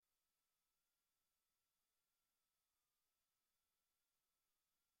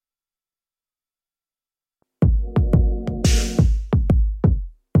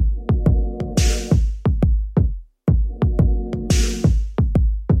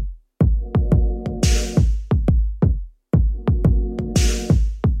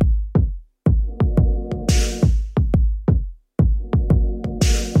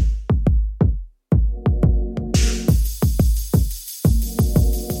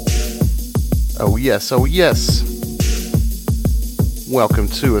Oh yes, oh yes. Welcome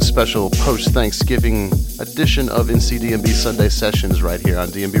to a special post-Thanksgiving edition of NCDMB Sunday Sessions right here on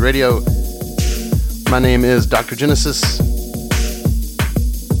DMB Radio. My name is Dr. Genesis.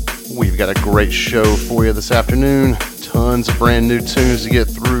 We've got a great show for you this afternoon. Tons of brand new tunes to get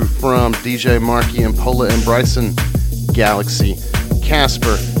through from DJ Marky and Pola and Bryson, Galaxy,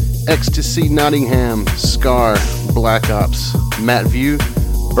 Casper, Ecstasy Nottingham, Scar, Black Ops, Matt View,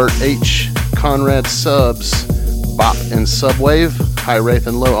 Bert H, Conrad Subs, Bop and Subwave, High Wraith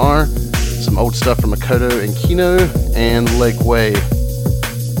and Low R, some old stuff from Makoto and Kino, and Lake Way.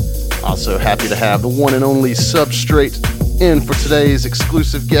 Also happy to have the one and only Substrate in for today's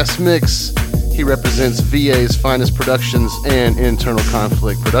exclusive guest mix. He represents VA's Finest Productions and Internal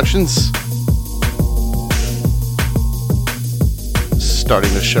Conflict Productions.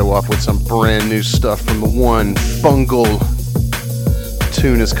 Starting the show off with some brand new stuff from the one, Bungle.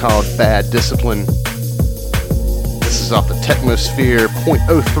 Tune is called Bad Discipline. This is off the Technosphere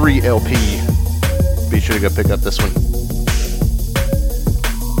 .03 LP. Be sure to go pick up this one.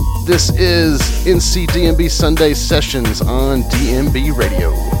 This is NCDMB Sunday Sessions on DMB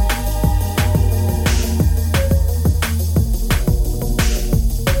Radio.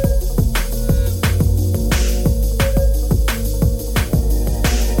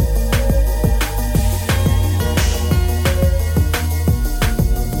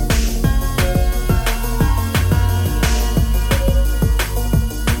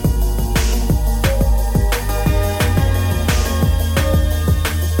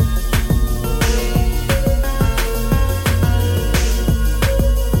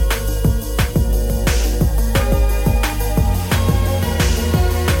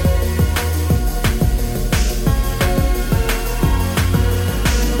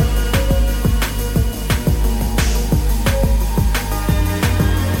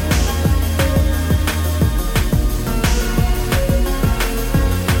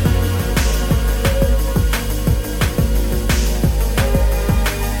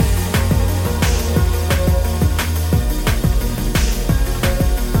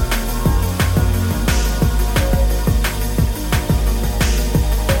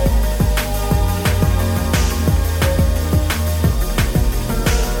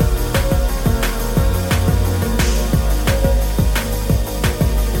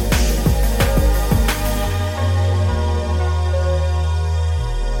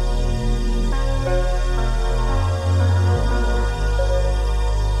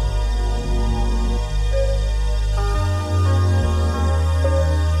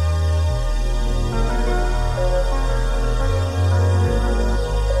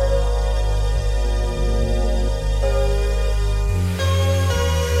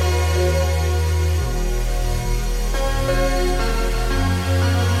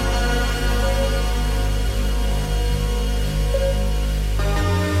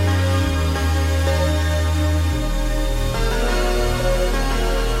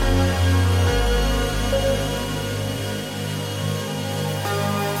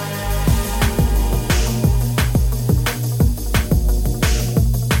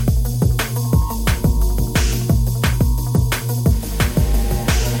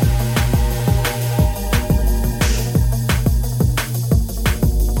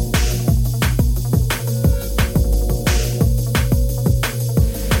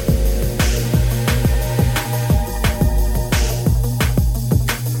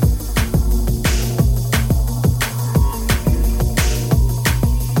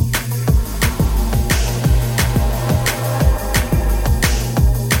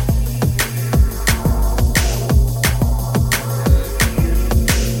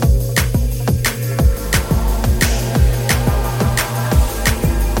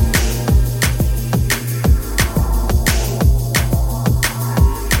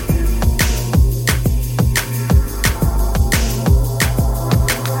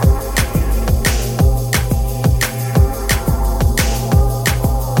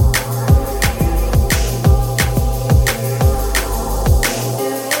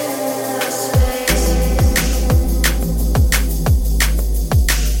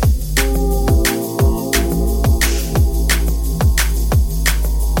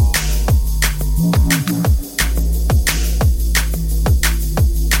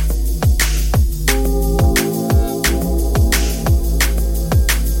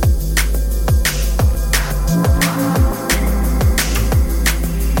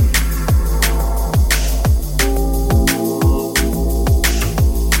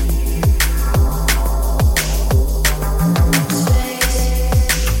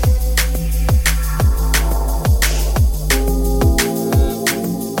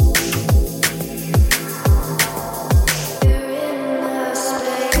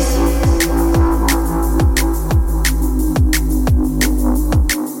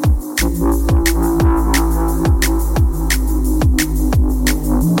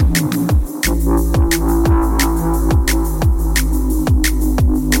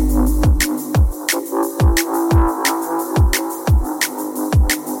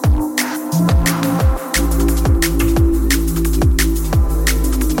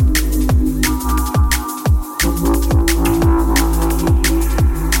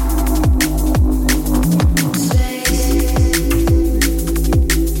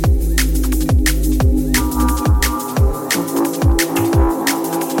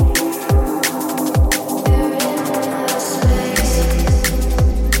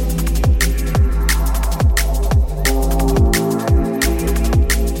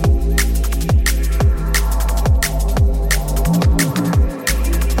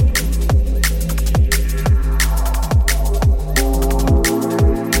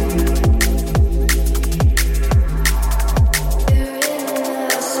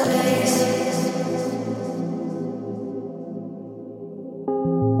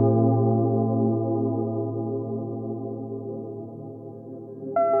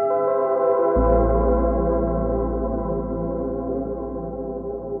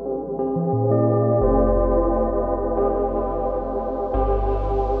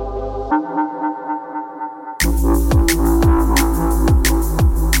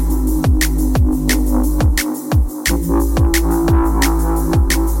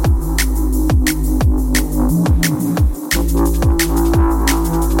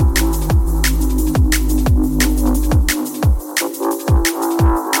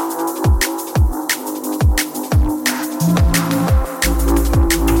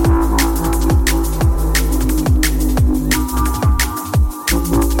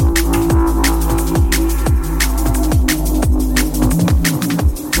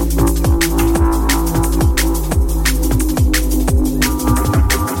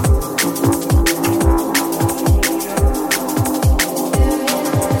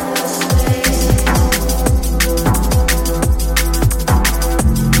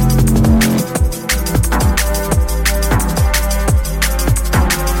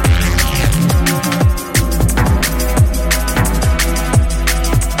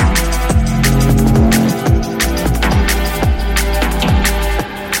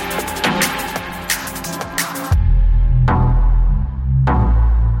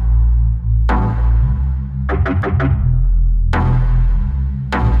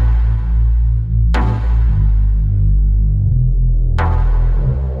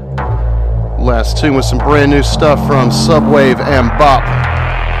 Last tune with some brand new stuff from Subwave and Bop.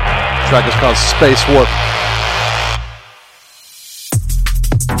 The track is called Space Warp.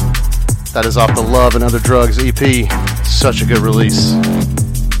 That is off the Love and Other Drugs EP. Such a good release.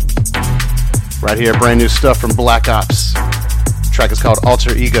 Right here, brand new stuff from Black Ops. The track is called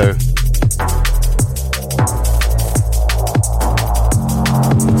Alter Ego.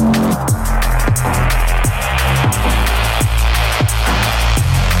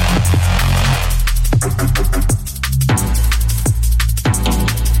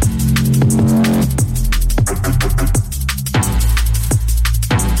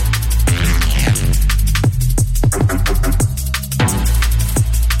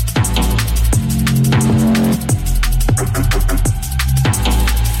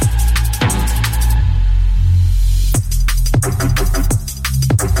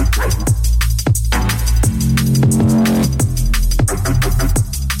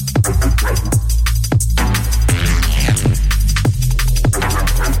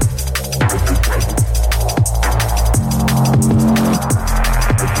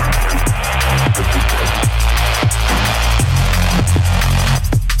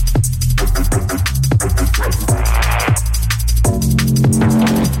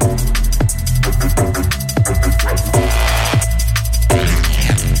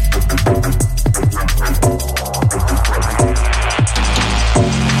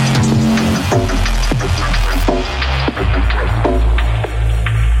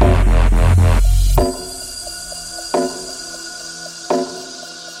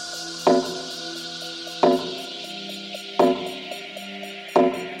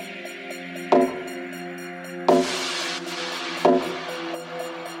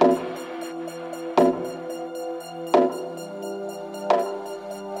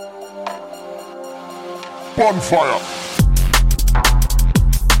 Bonfire.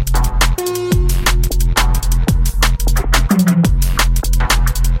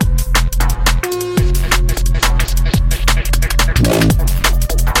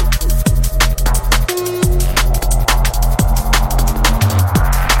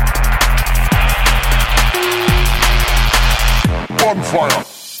 Bonfire.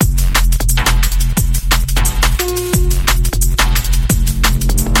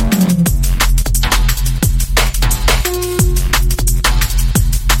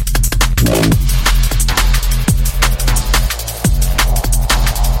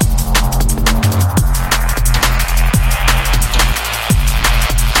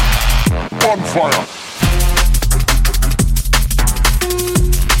 Bonfire.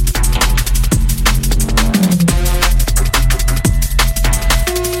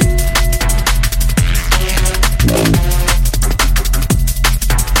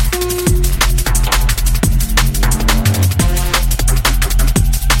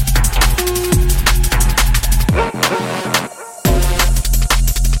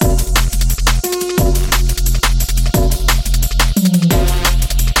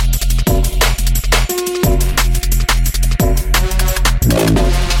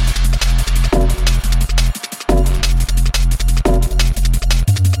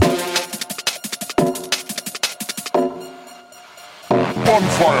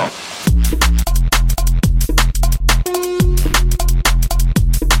 Bonfire.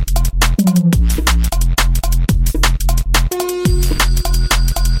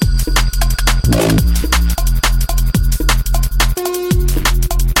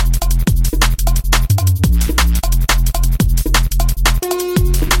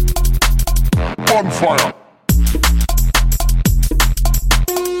 Bonfire.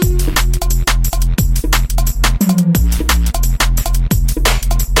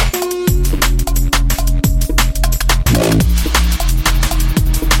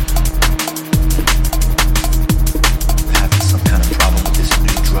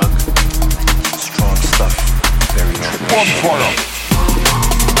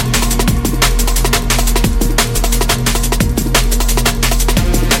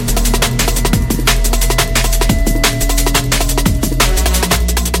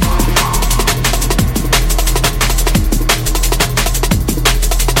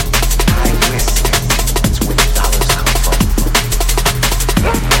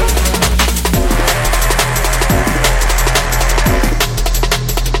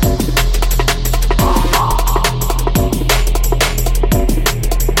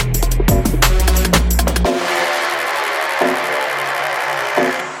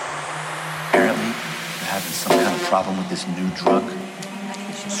 this new drug.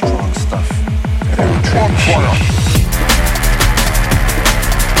 Some strong stuff. Very On fire.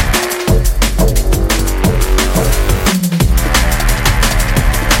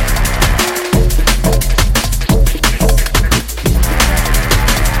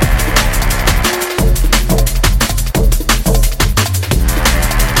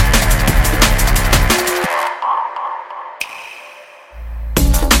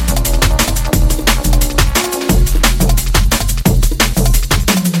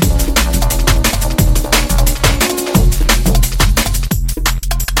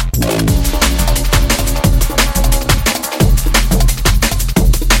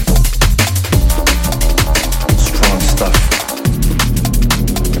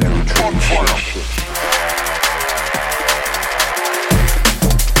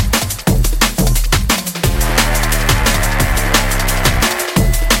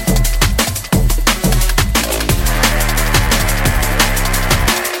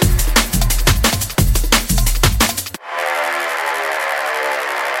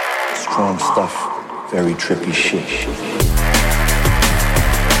 Strong stuff, very trippy shit.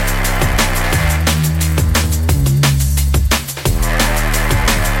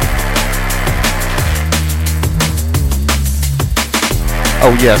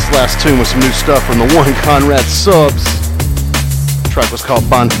 Oh yes, last tune was some new stuff from the one Conrad Subs. The track was called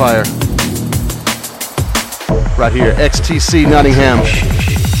Bonfire. Right here, XTC Nottingham.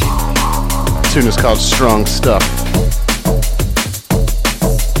 The tune is called Strong Stuff.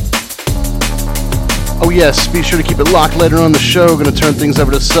 Oh yes, be sure to keep it locked later on the show. Gonna turn things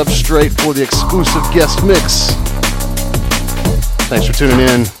over to Substrate for the exclusive guest mix. Thanks for tuning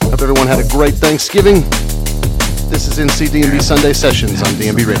in. Hope everyone had a great Thanksgiving. This is NCDNB Sunday Sessions on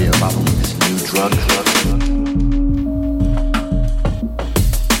DNB Radio. This new drug.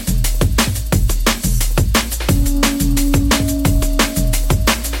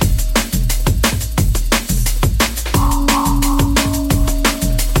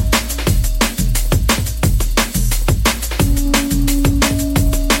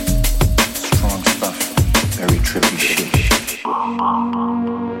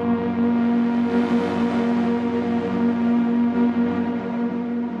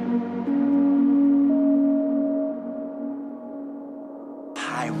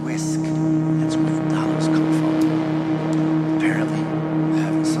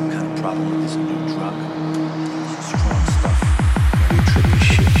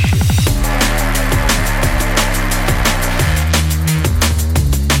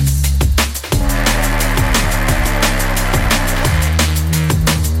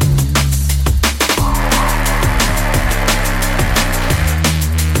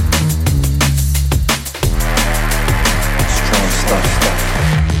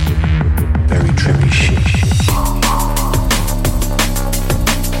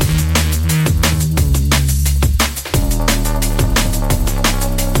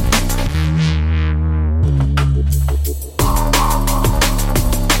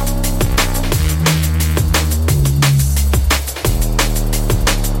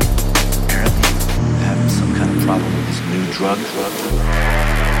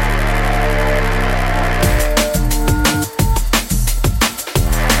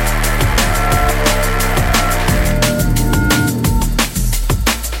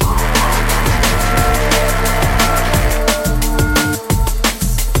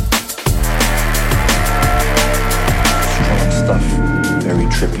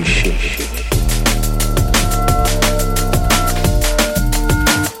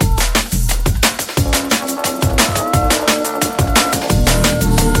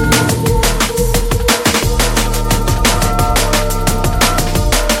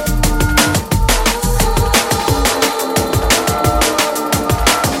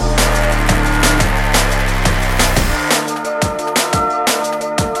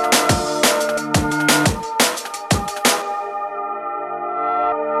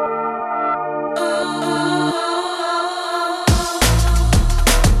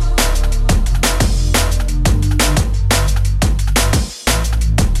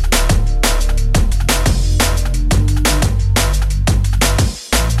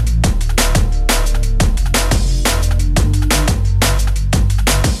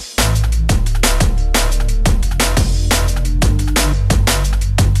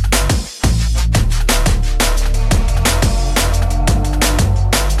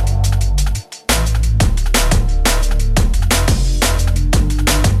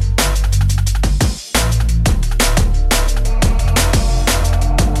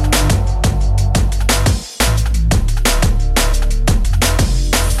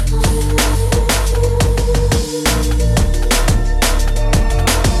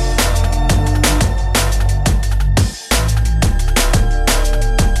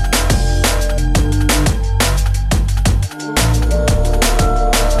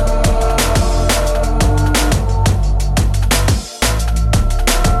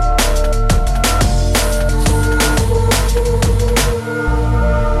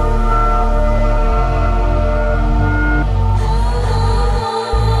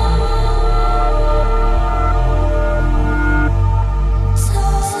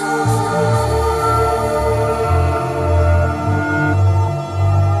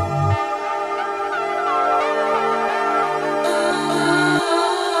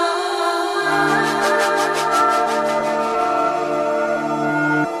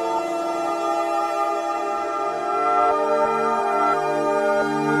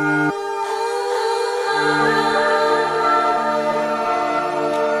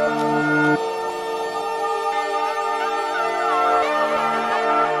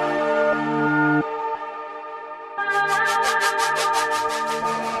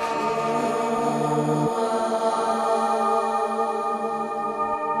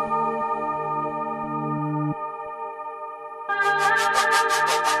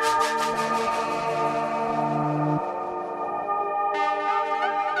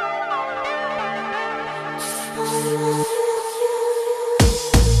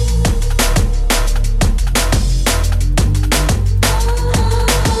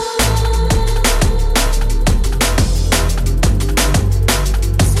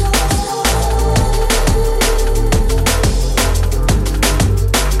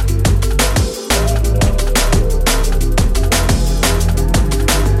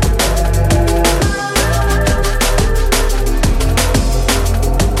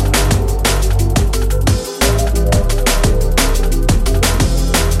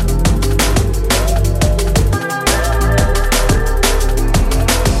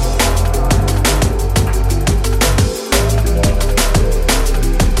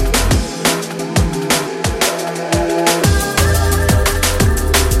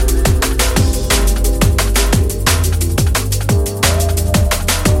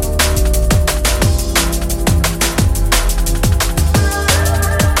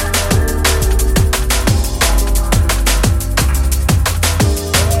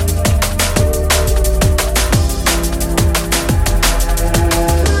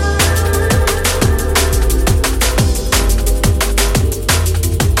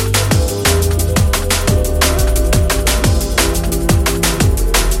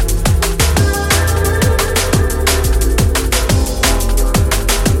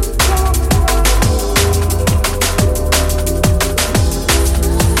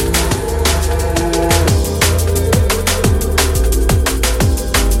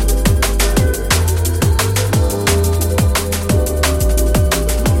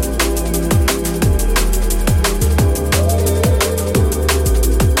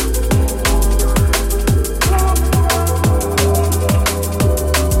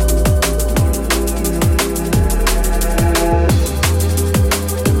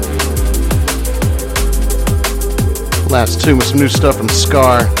 Last tune with some new stuff from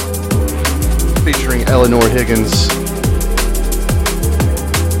Scar, featuring Eleanor Higgins.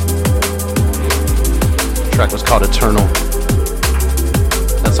 The track was called Eternal.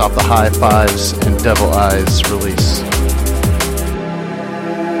 That's off the High Fives and Devil Eyes release.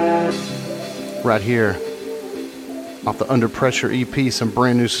 Right here, off the Under Pressure EP, some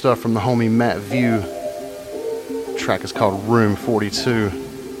brand new stuff from the homie Matt View. The track is called Room 42.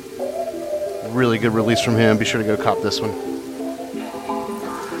 Really good release from him. Be sure to go cop this one.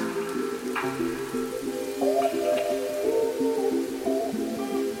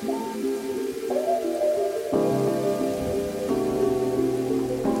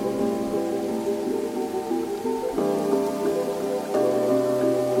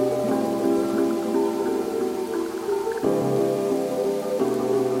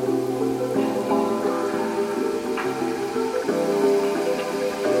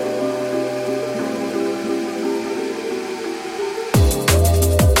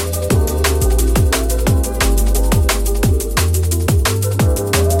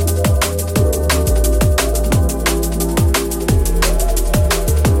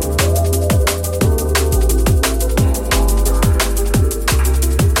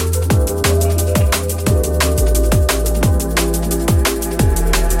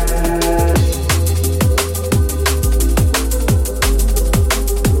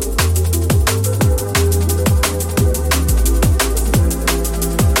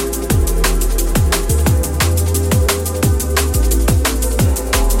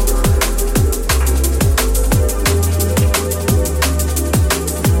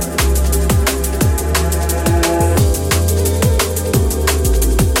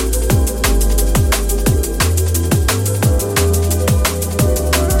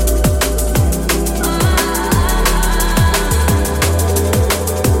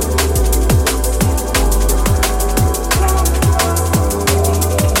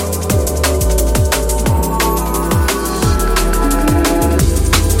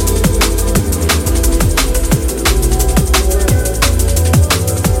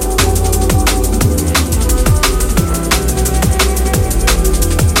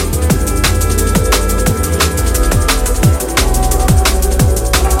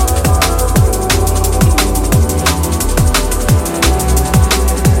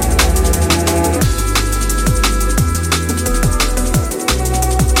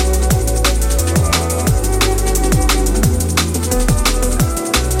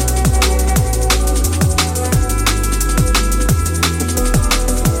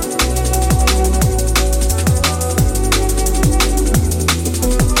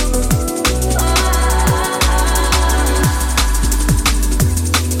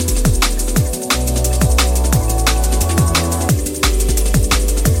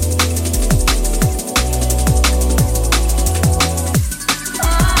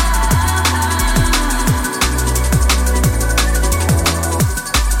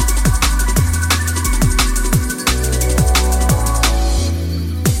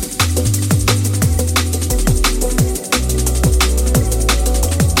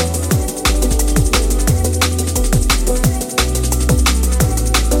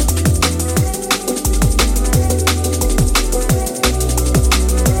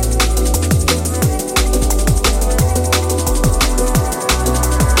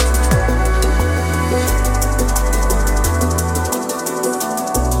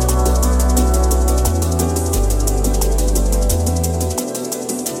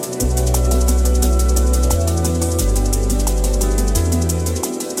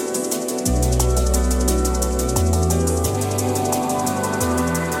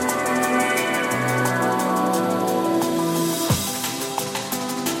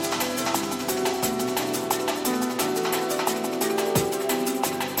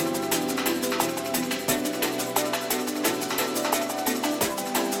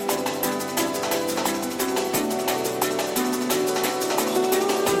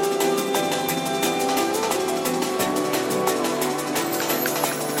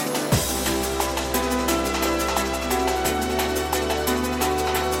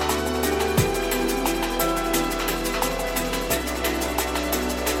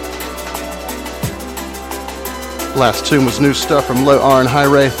 Last tune was new stuff from Low R and High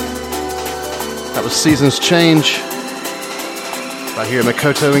Wraith. That was Seasons Change. Right here,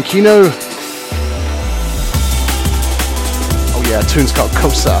 Makoto and Kino. Oh yeah, a tune's called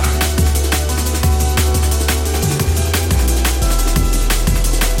Kosa.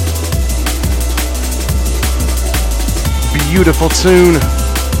 Beautiful tune.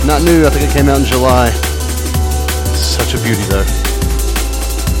 Not new, I think it came out in July. Such a beauty though.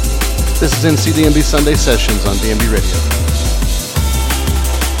 This is NCDMB Sunday Sessions on DMB Radio.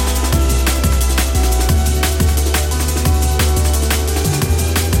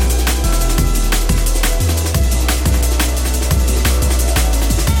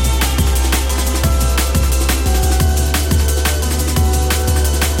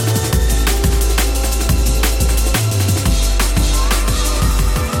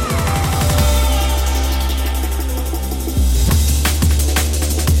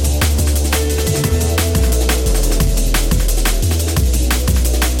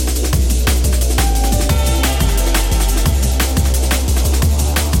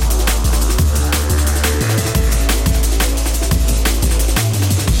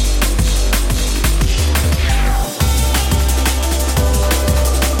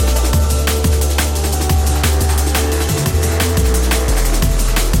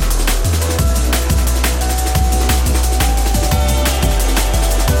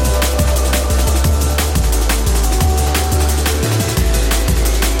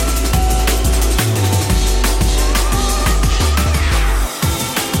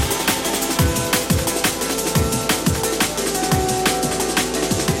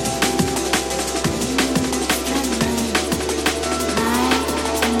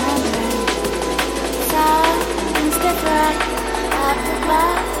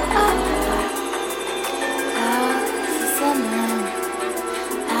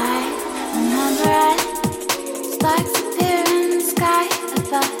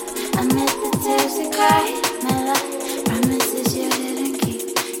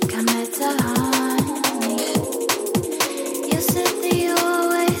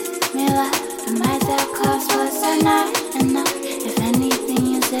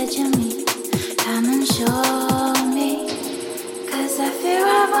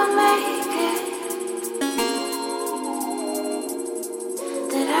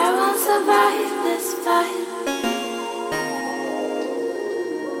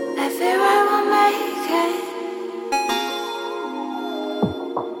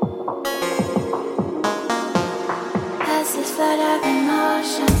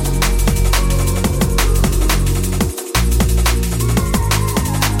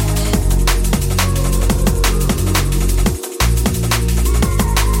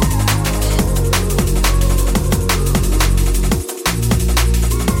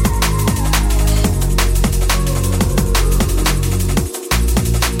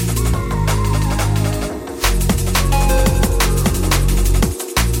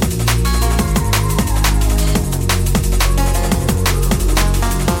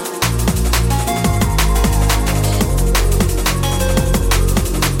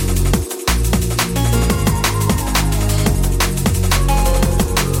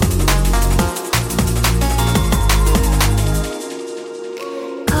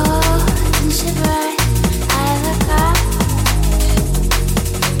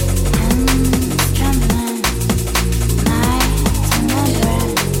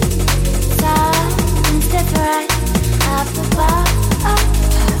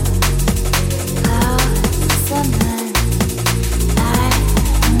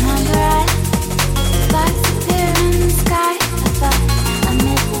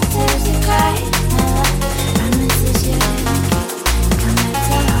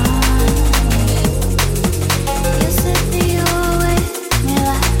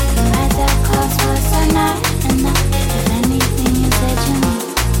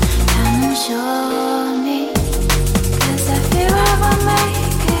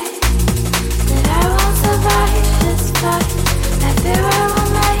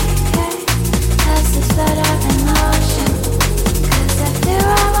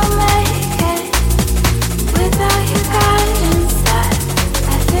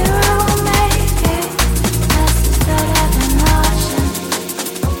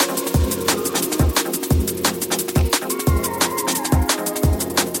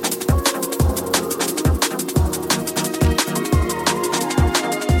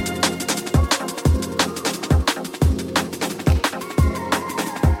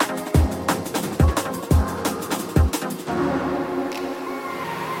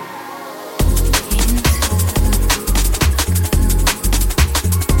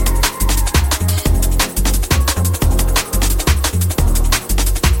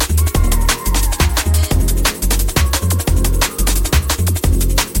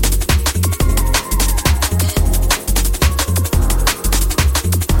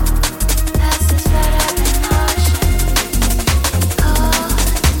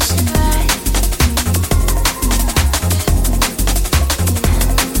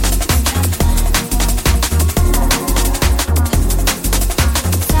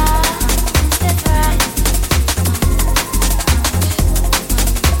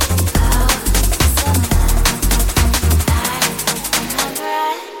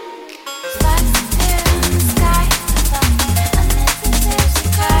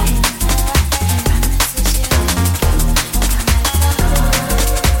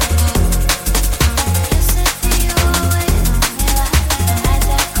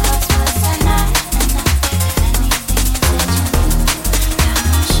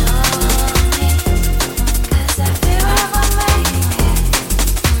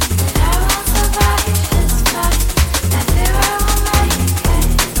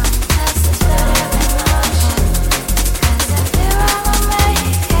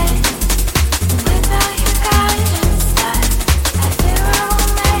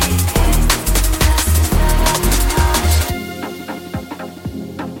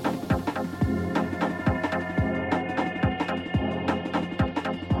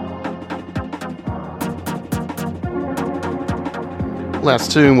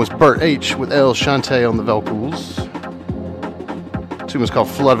 Last tune was Bert H with El Shante on the vocals. Tune was called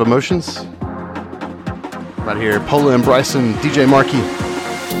Flood of Emotions. Right here, Pola and Bryson, DJ Marky.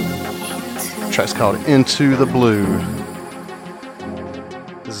 The track's called Into the Blue.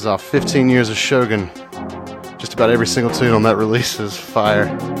 This is off 15 Years of Shogun. Just about every single tune on that release is fire.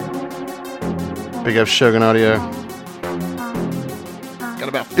 Big up Shogun Audio. Got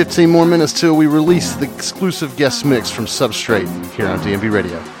about 15 more minutes till we release the exclusive guest mix from Substrate here on DNB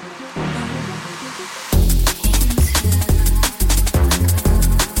Radio.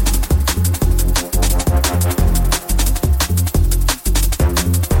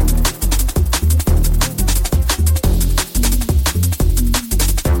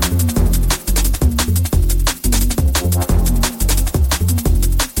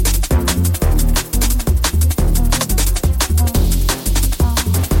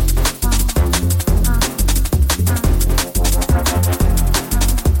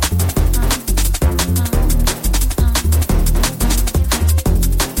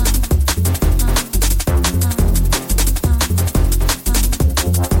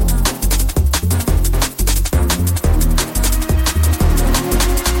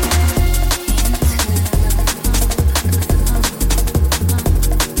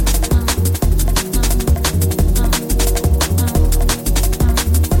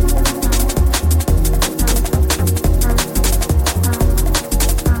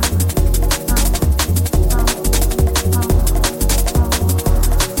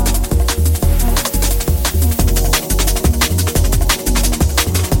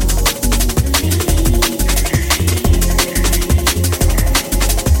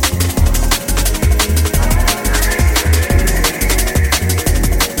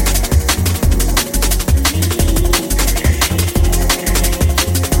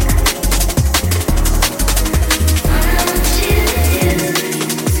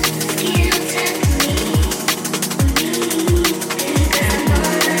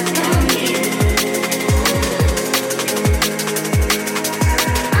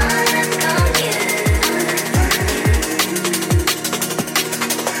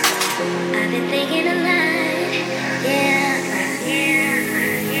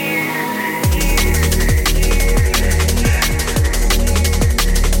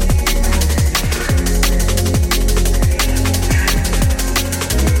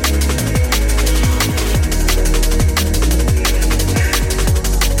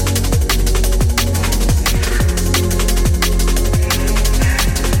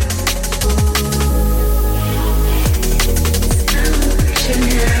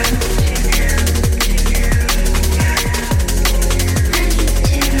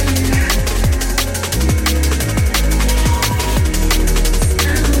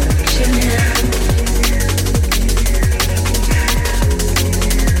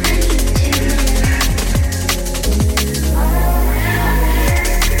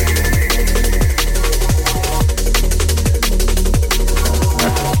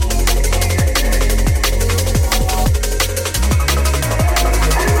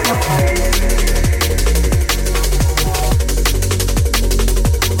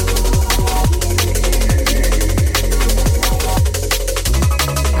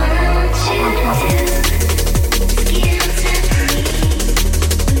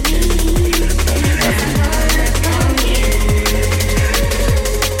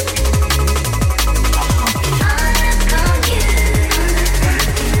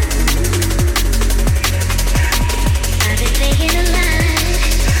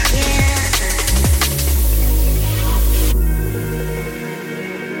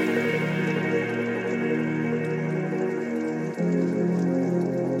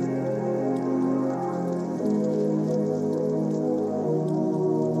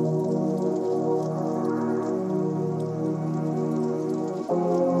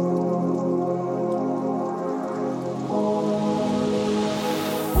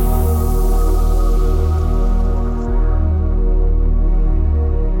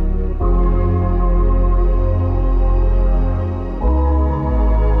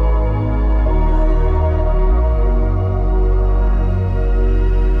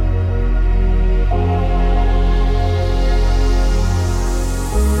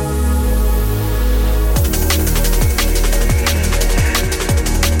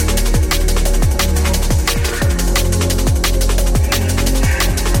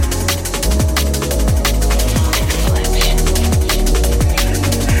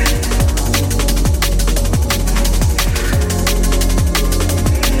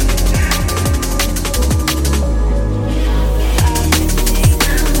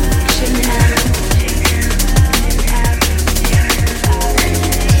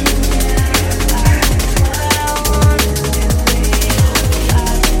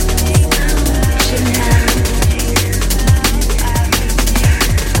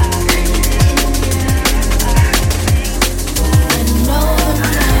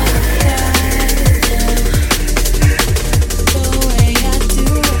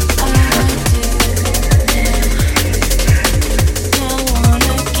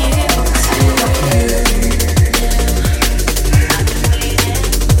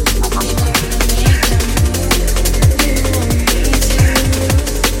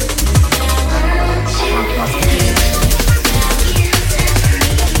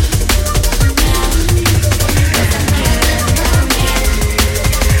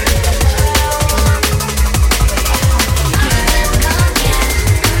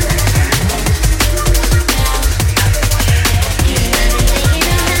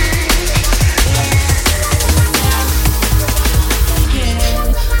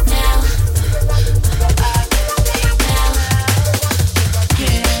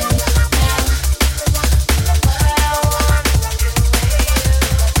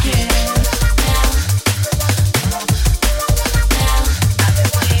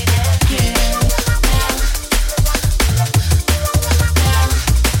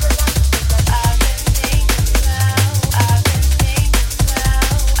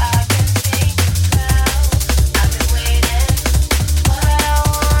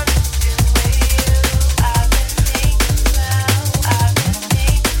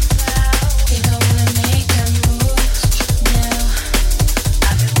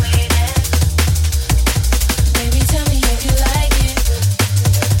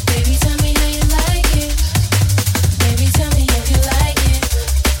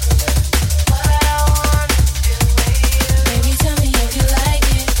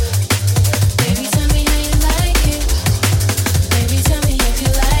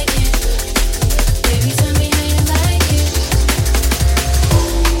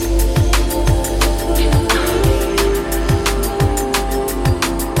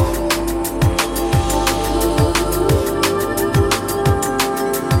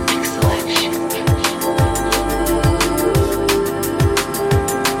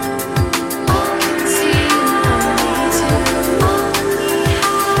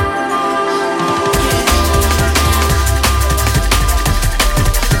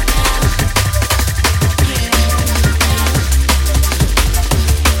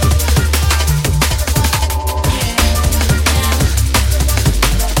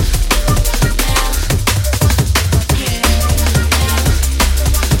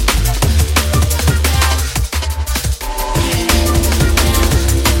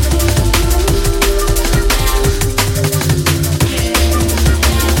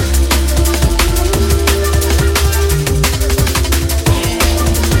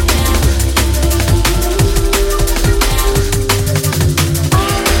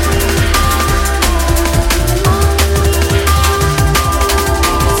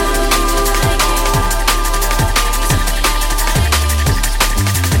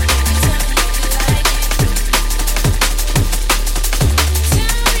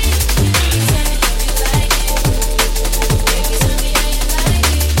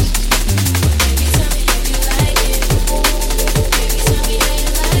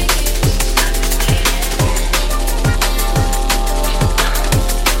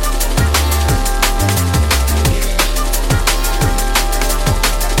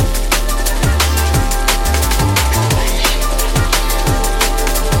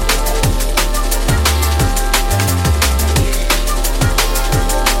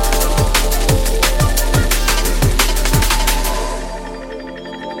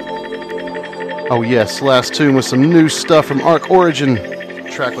 Oh yes, last tune was some new stuff from Arc Origin. The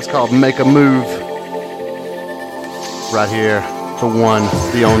track was called Make a Move. Right here, the one,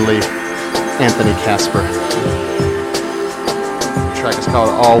 the only, Anthony Casper. The track is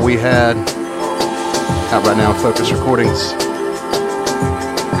called All We Had. Out right now, Focus Recordings.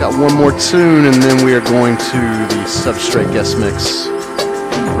 Got one more tune and then we are going to the Substrate guest mix.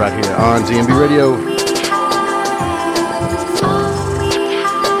 Right here on DNB Radio.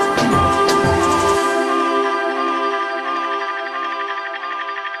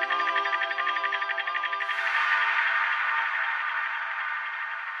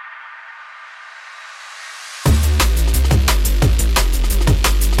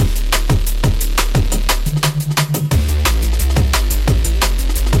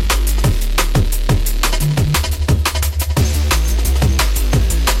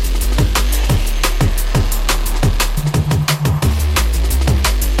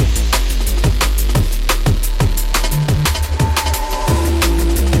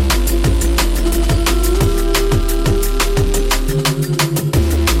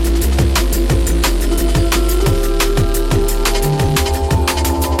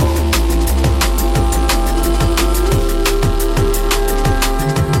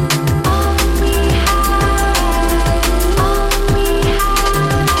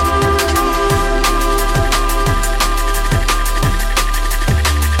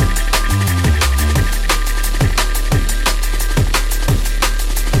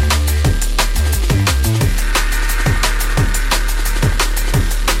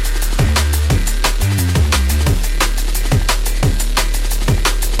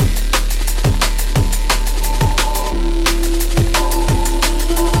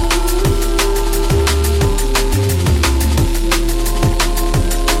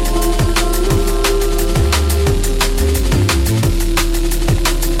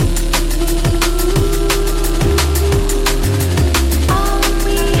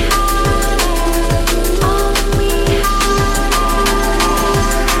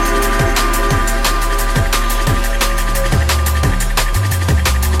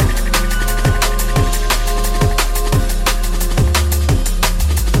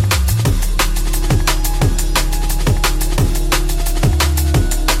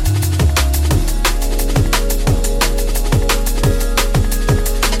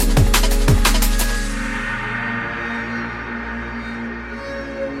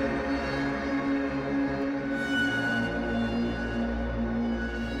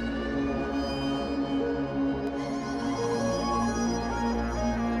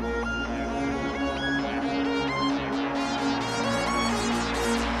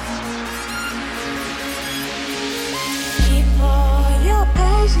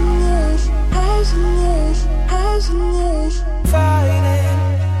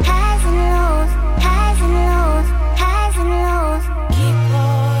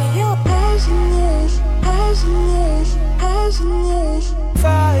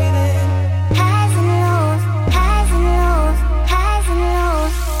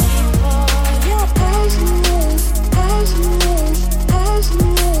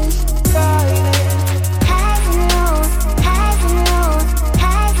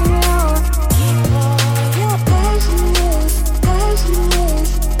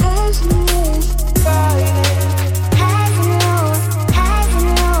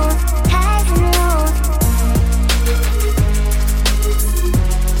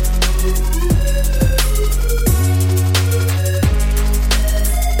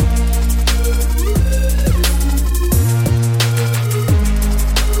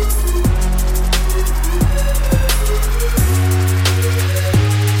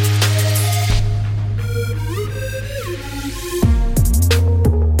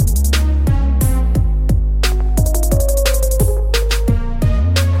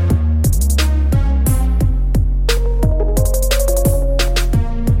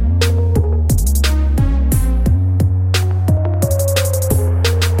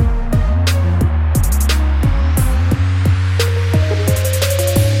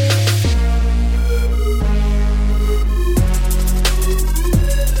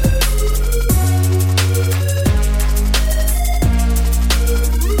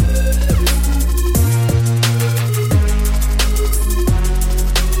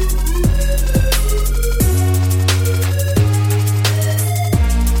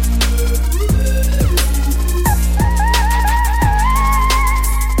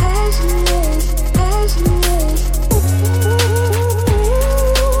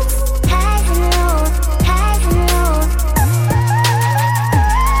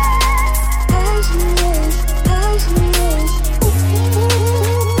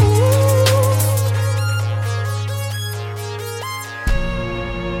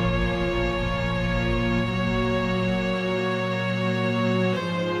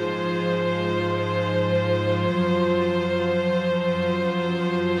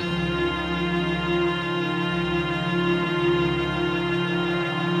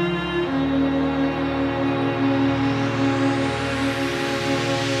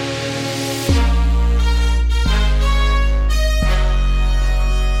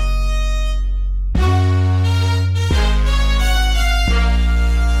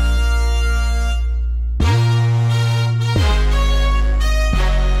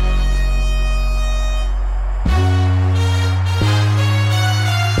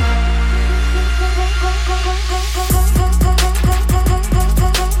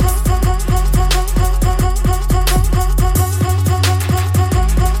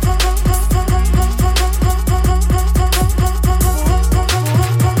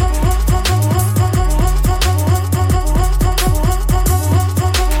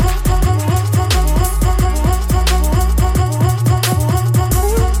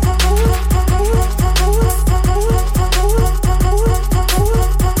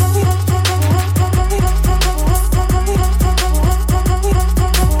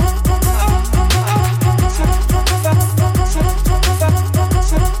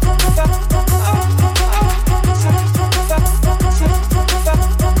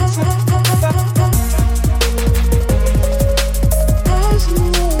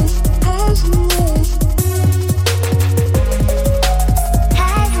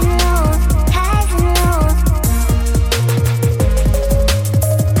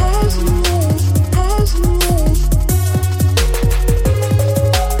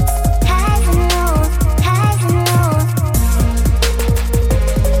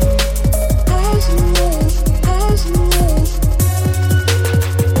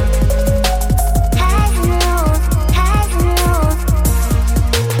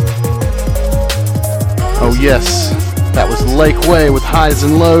 Yes, that was Lake Way with Highs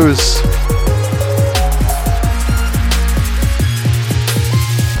and Lows.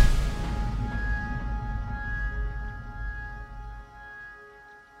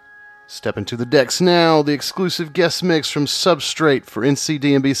 Step into the decks now, the exclusive guest mix from Substrate for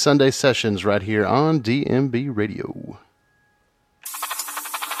NCDMB Sunday Sessions right here on DMB Radio.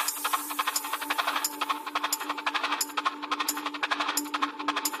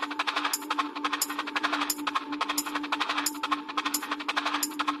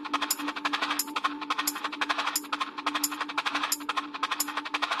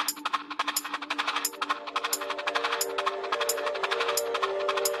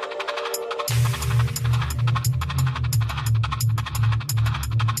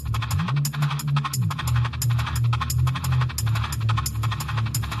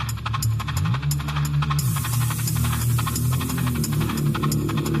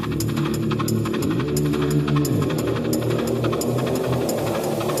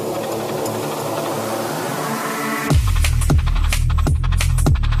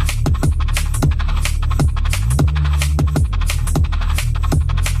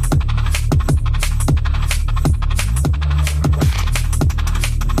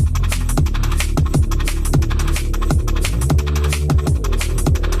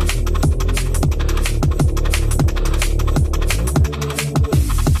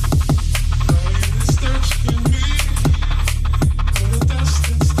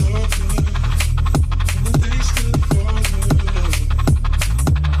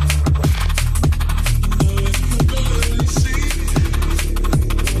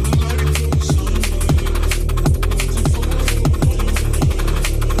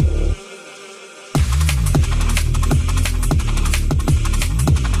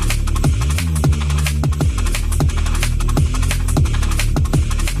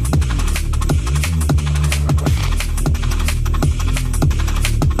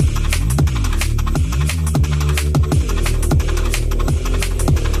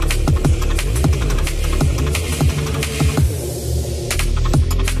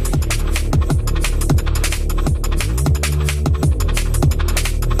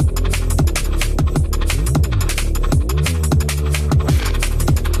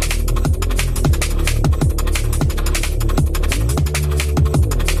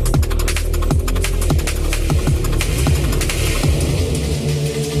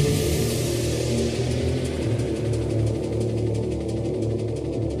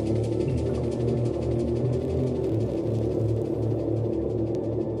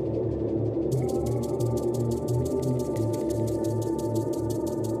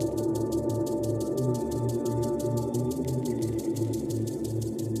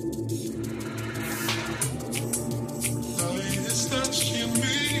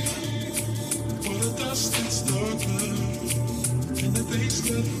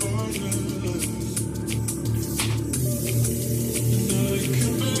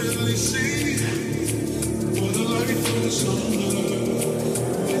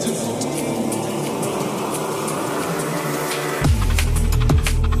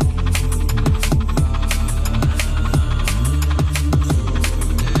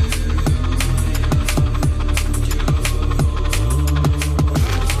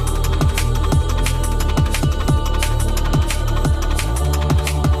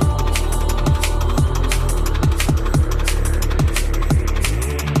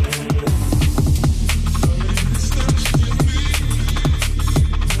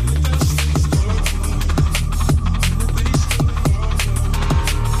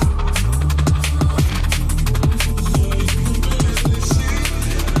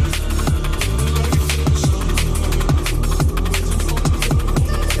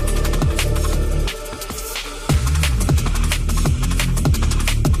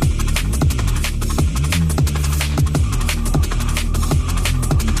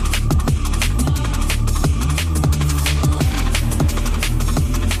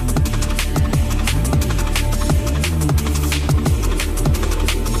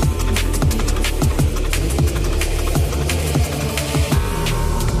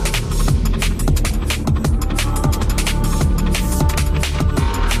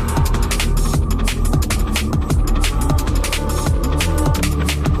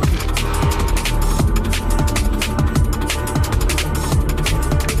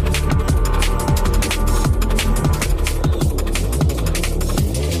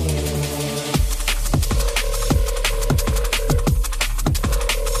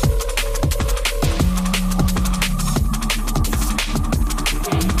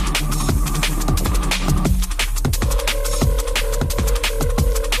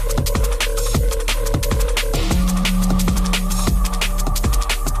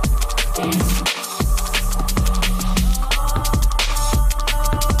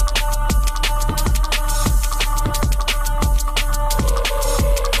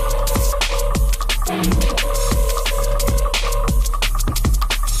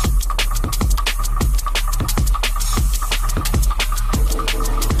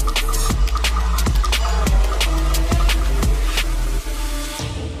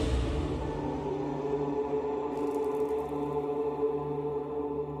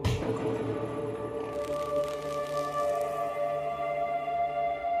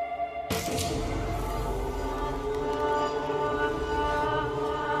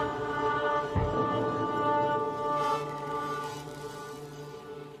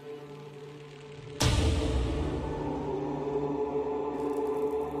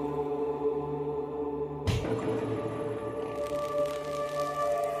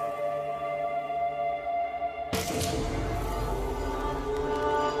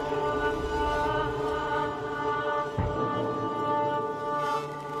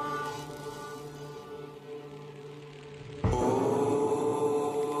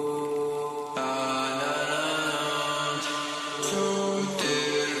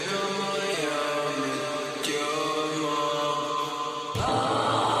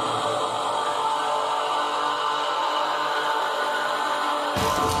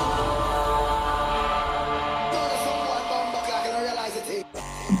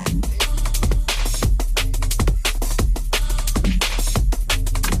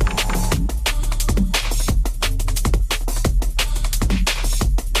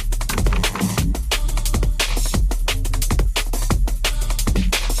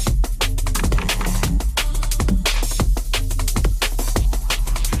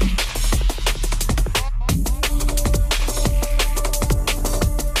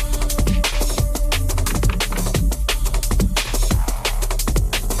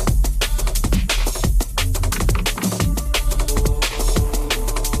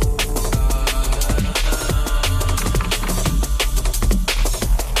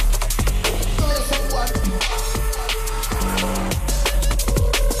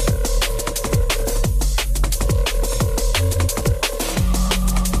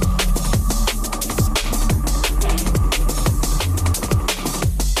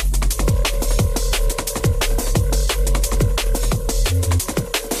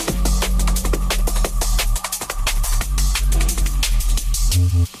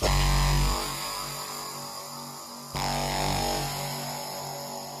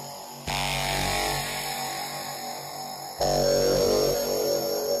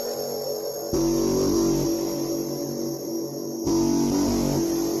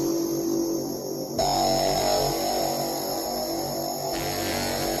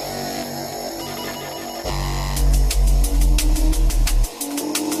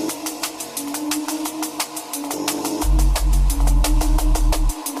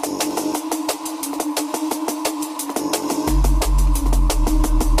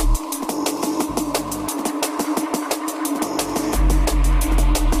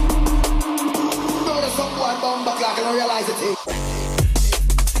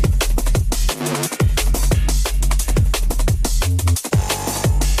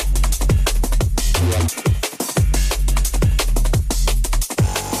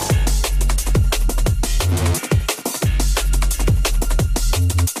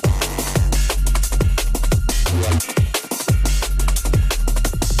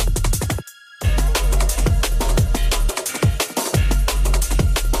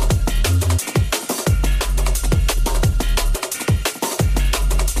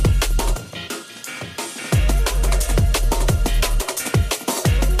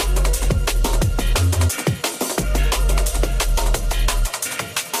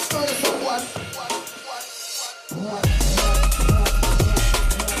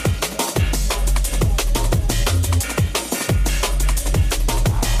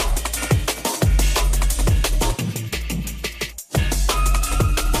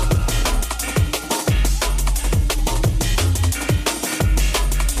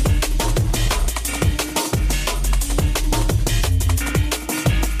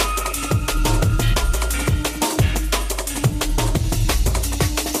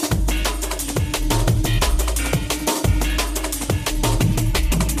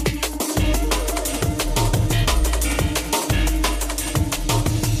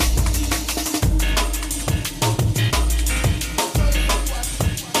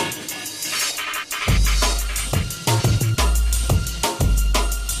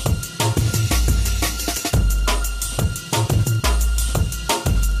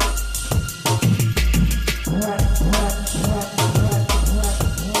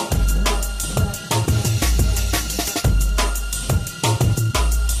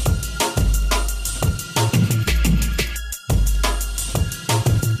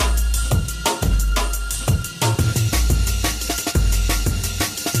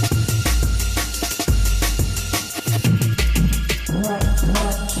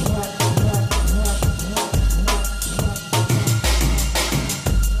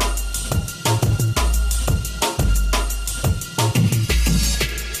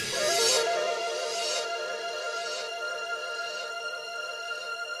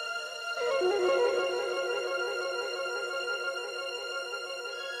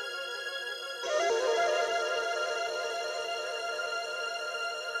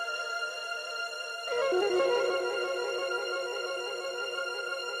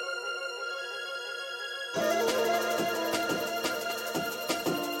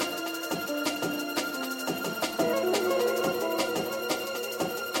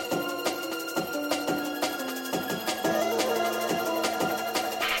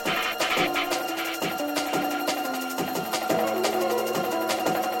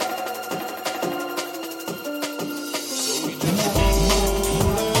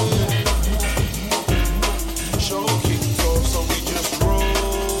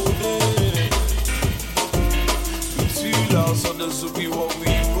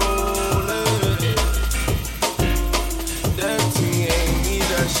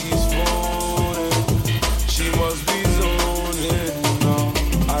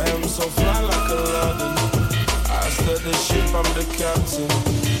 captain.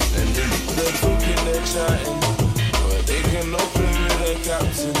 And they're talking, they're chatting, but they cannot play with the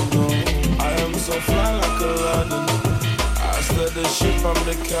captain, no. I am so fly like Aladdin. I steer the ship, I'm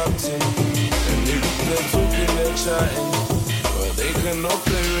the captain. And they're talking, they're chatting, but they cannot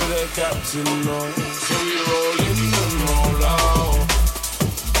play with the captain, no. So we roll in and roll out.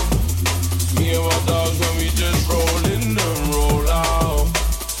 Me and my dogs when we just roll in and roll out.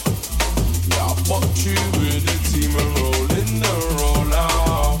 Yeah, I fucked you with the team and roll in and roll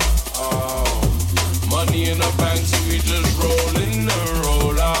out. Money in the bank, so we just roll in and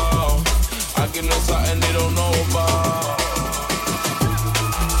roll out. I give them something they don't know about.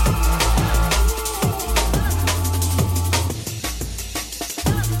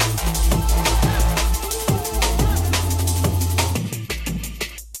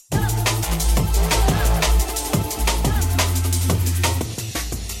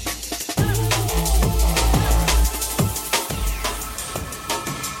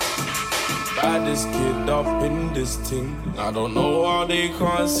 Baddest kid up in this thing. I don't know how they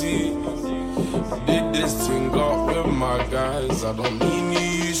can't see. Did this thing up with my guys. I don't need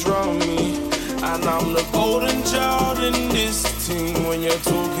news round me. And I'm the golden child in this thing. When you're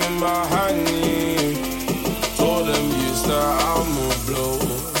talking about hanging, told them used to I'ma blow.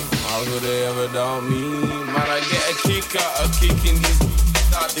 How could they ever doubt me? Man, I get a kick out of kicking these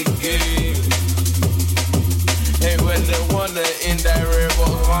out the game. Hey, when they wanna indirect what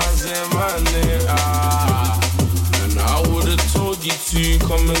was in my name, and I would've told you to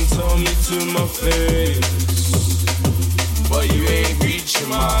come and tell me to my face, but you ain't reaching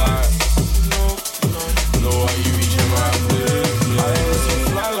my eyes. No, are you reaching my place? I ain't so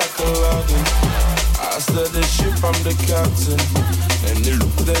fly like Aladdin. I steer the ship, I'm the captain. And they're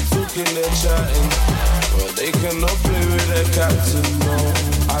talking, they're chatting, but they cannot play with their captain, no.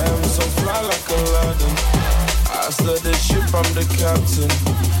 I am so fly like Aladdin. I steer the ship, I'm the captain.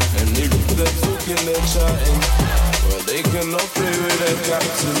 And they're talking, they're chatting, but they cannot play with their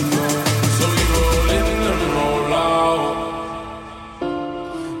captain, no. So we roll in and roll out.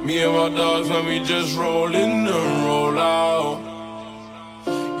 Me and my dogs, man, we just roll in and roll out.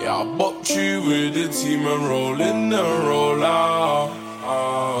 Yeah, I bopped you with the team and roll in and roll out.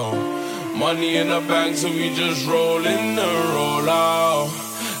 Money in the bank, so we just roll in and roll out.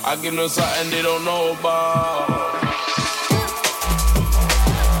 I give them something they don't know about.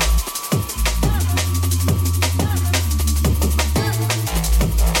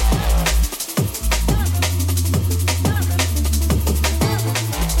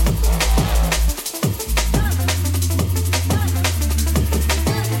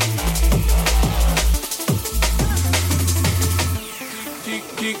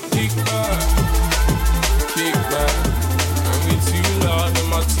 Kick back, and we too loud in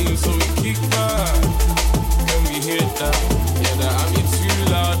my team, so we kick back. And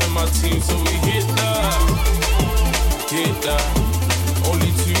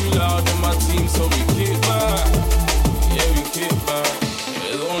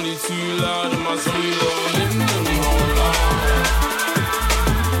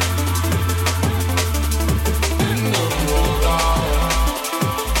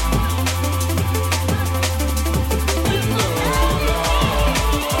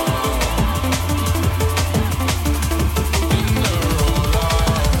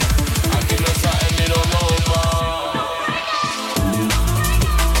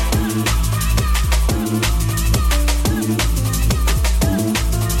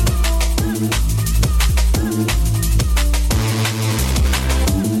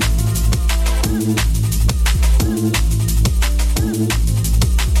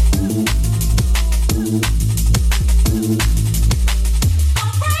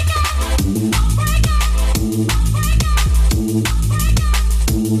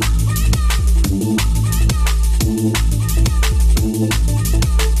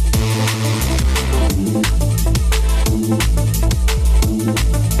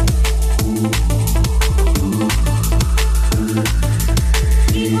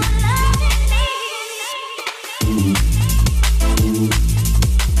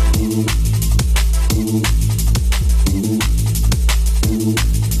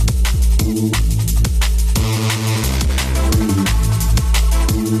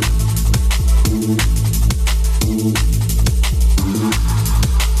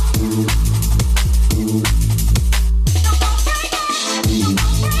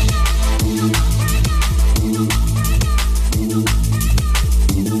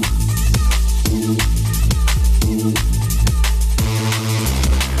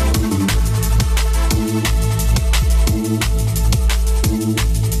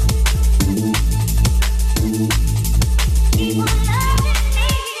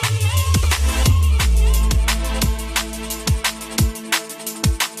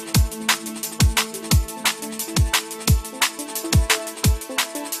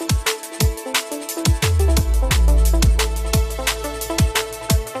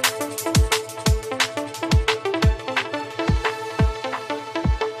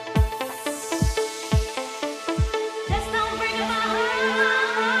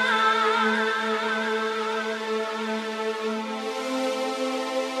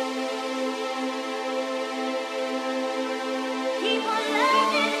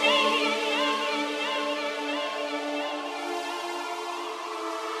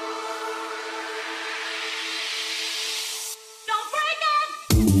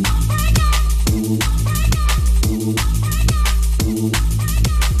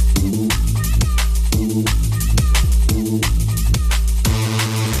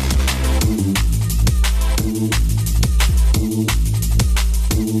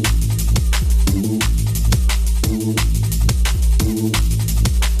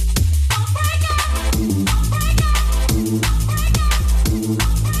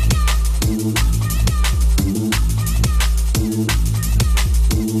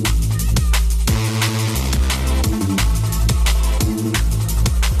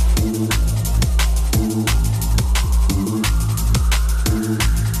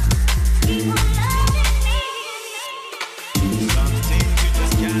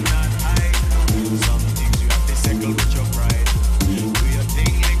cannot hide. Some things you have to settle with your pride. Do your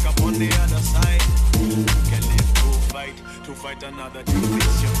thing, link up on the other side. You can live to fight another day.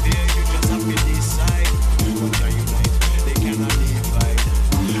 Face your fear, you just have to decide. What are you like? They cannot divide.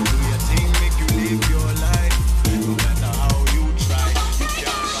 Do your thing, make you live your life. No matter how you try, you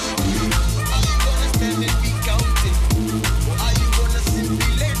can't run away. Are you gonna stand and be counted? Or are you gonna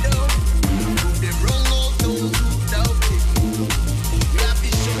simply lay down? Prove them wrong, all those who doubt it. You have to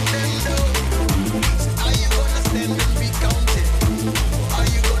show them down. So are you gonna stand and be counted? Or are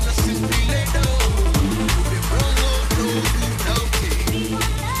you gonna simply lay down? Prove them wrong, all those who doubt it.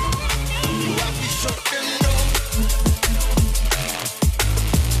 You have to show them down.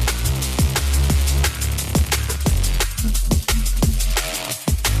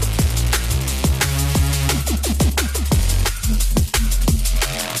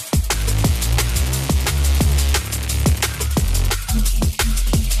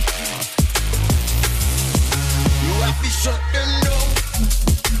 Shut them down.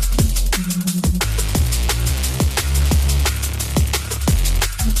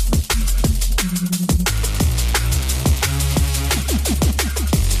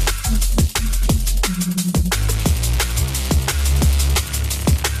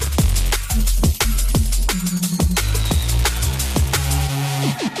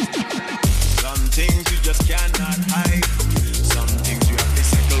 Some things you just cannot hide. Some things you have to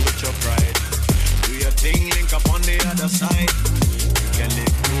settle with your pride. Do your thing, link up on the other side. You can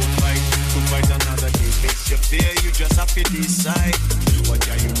live to fight another day. Face your fear, you just have to decide. What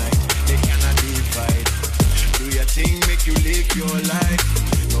are you like? They cannot divide. Do your thing, make you live your life.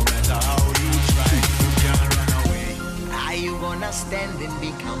 No matter how you try, you can't run away. Are you gonna stand and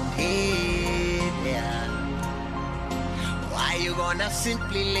be counted? Yeah. Why you gonna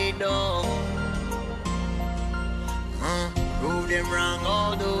simply lay down? Prove them wrong,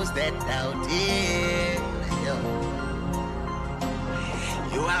 all those that doubt it.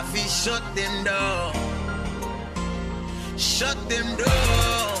 You have to shut them down. Shut them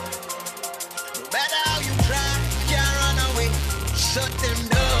down. No matter how you try, you can't run away. Shut them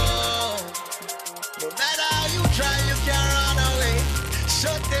down. No matter how you try, you can't run away.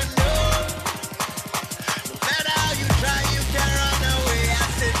 Shut them down. No matter how you try, you can't run away. I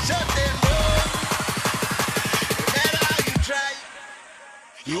said shut them down. No matter how you try,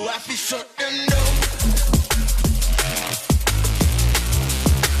 you have to shut them down.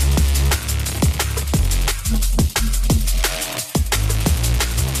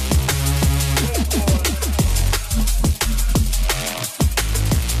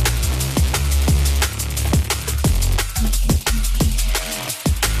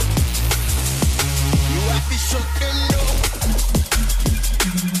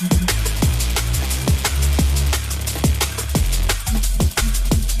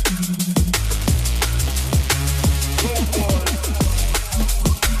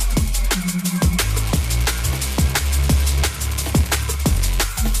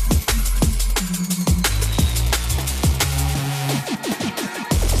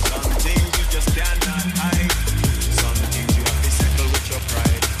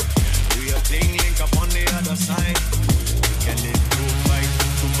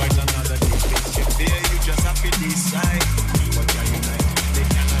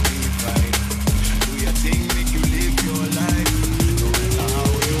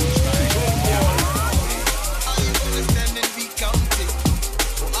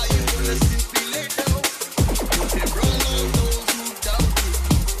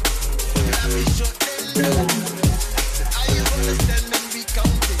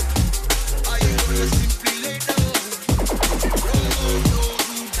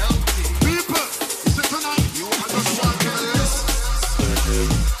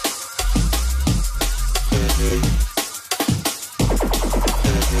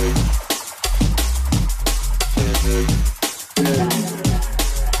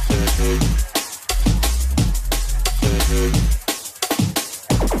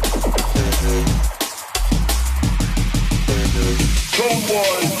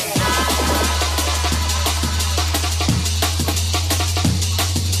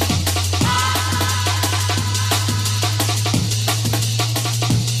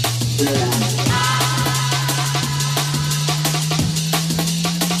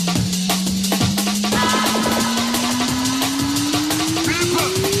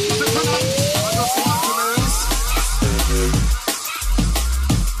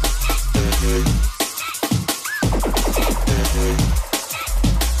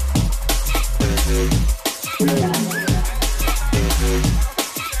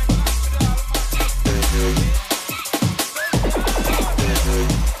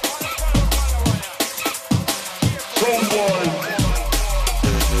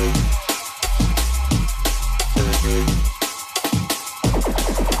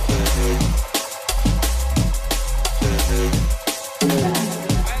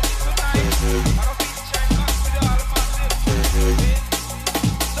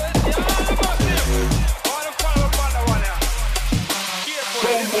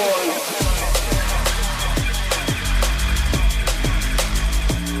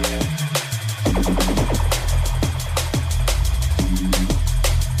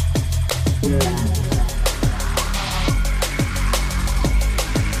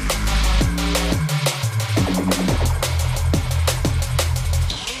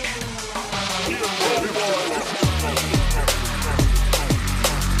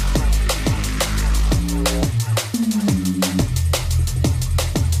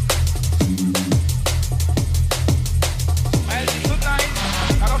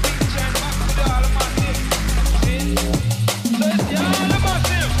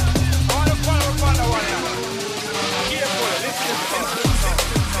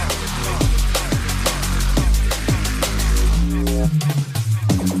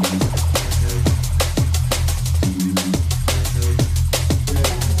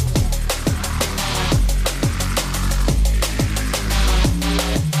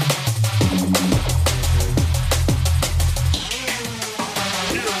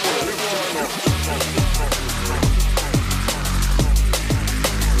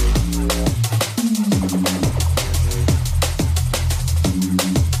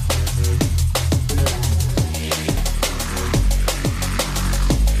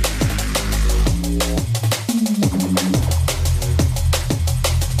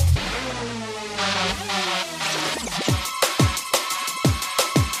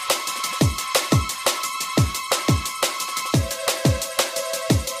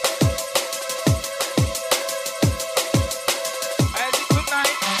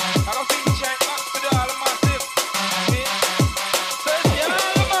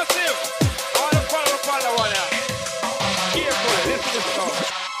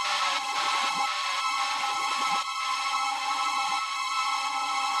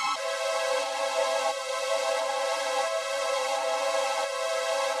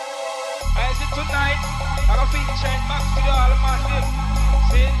 beat change back to the all massive.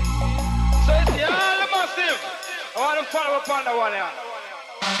 See? So it's the all massive. I want to follow up on that one here.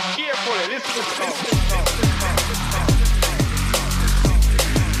 Carefully, listen to this now.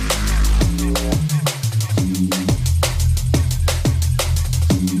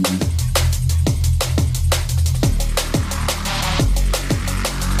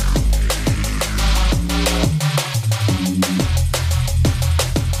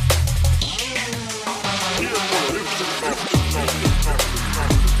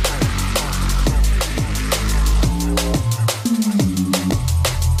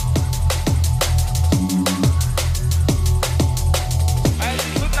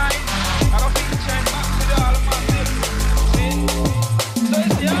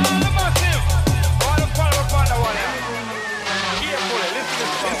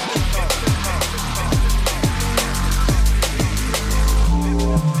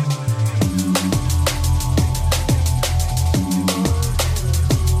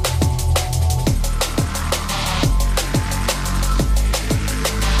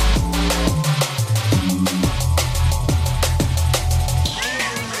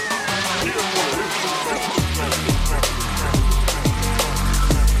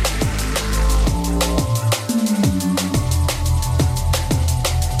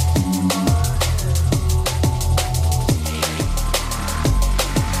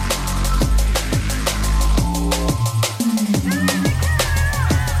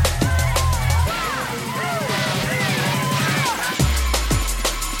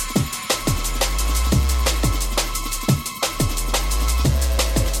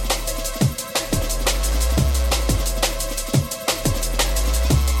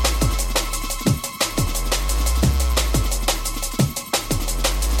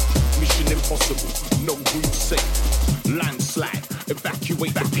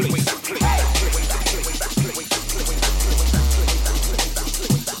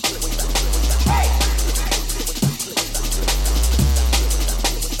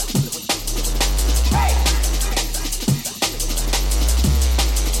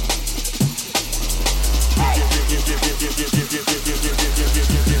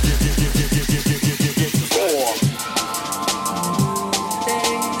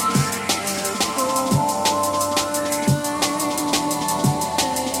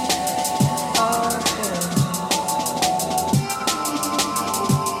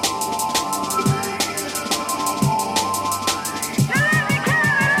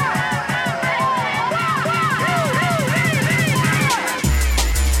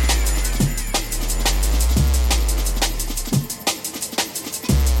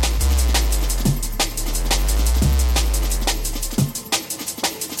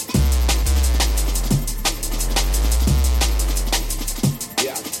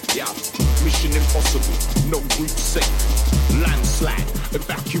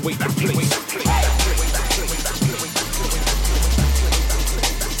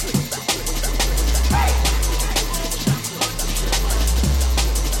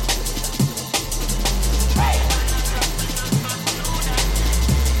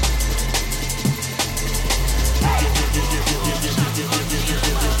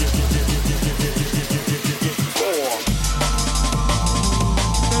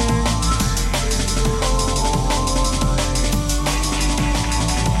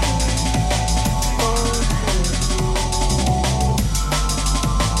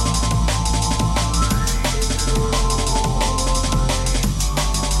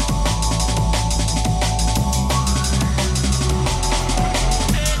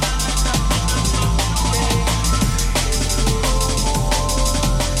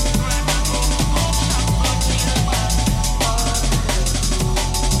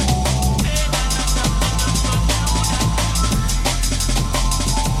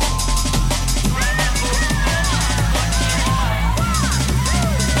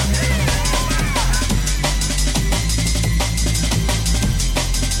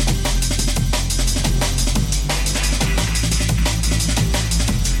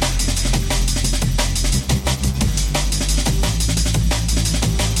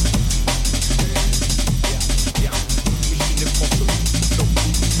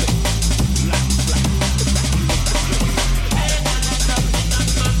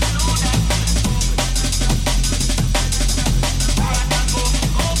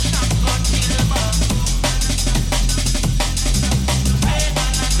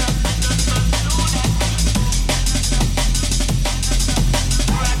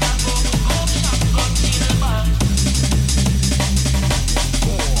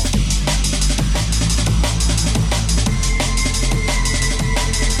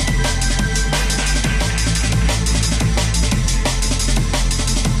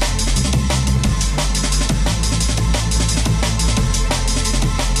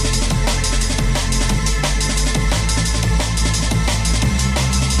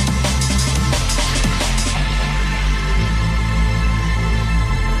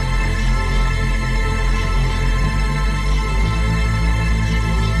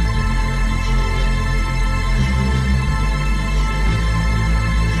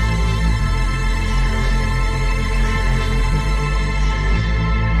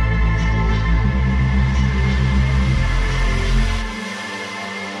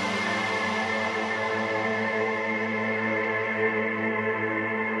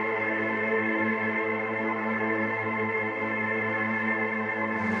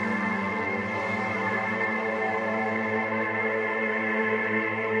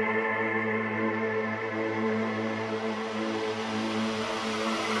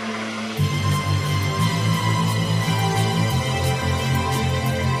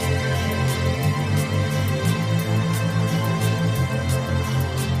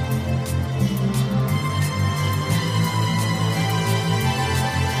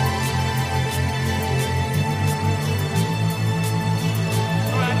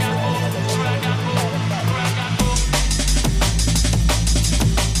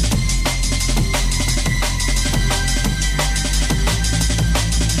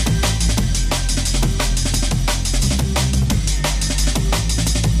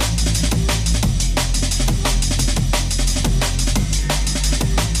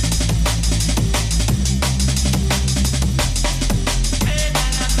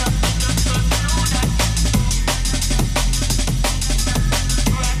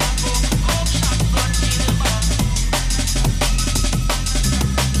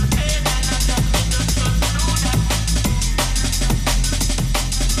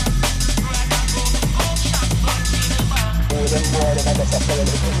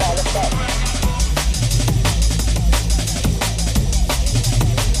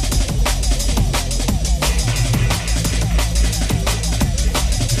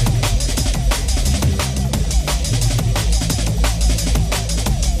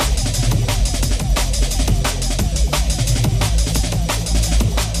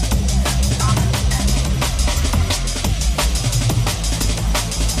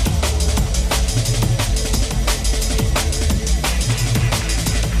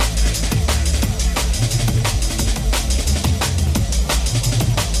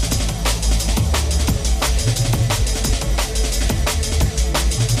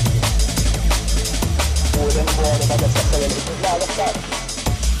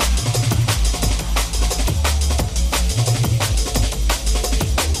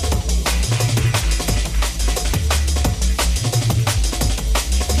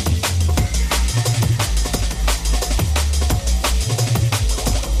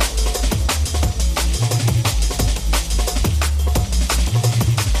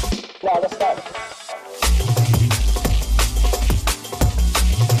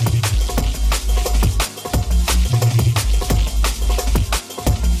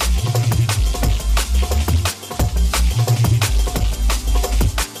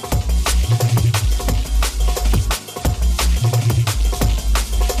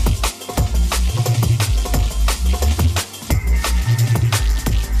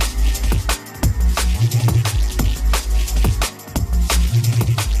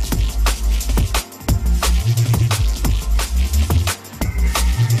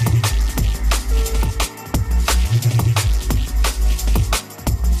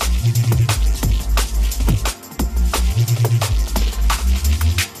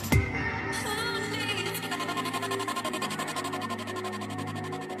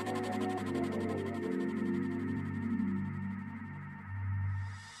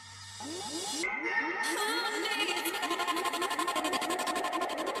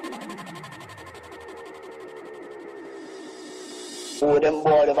 Oh, them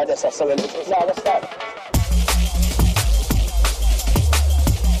boy, them are just a seven. Now let's start.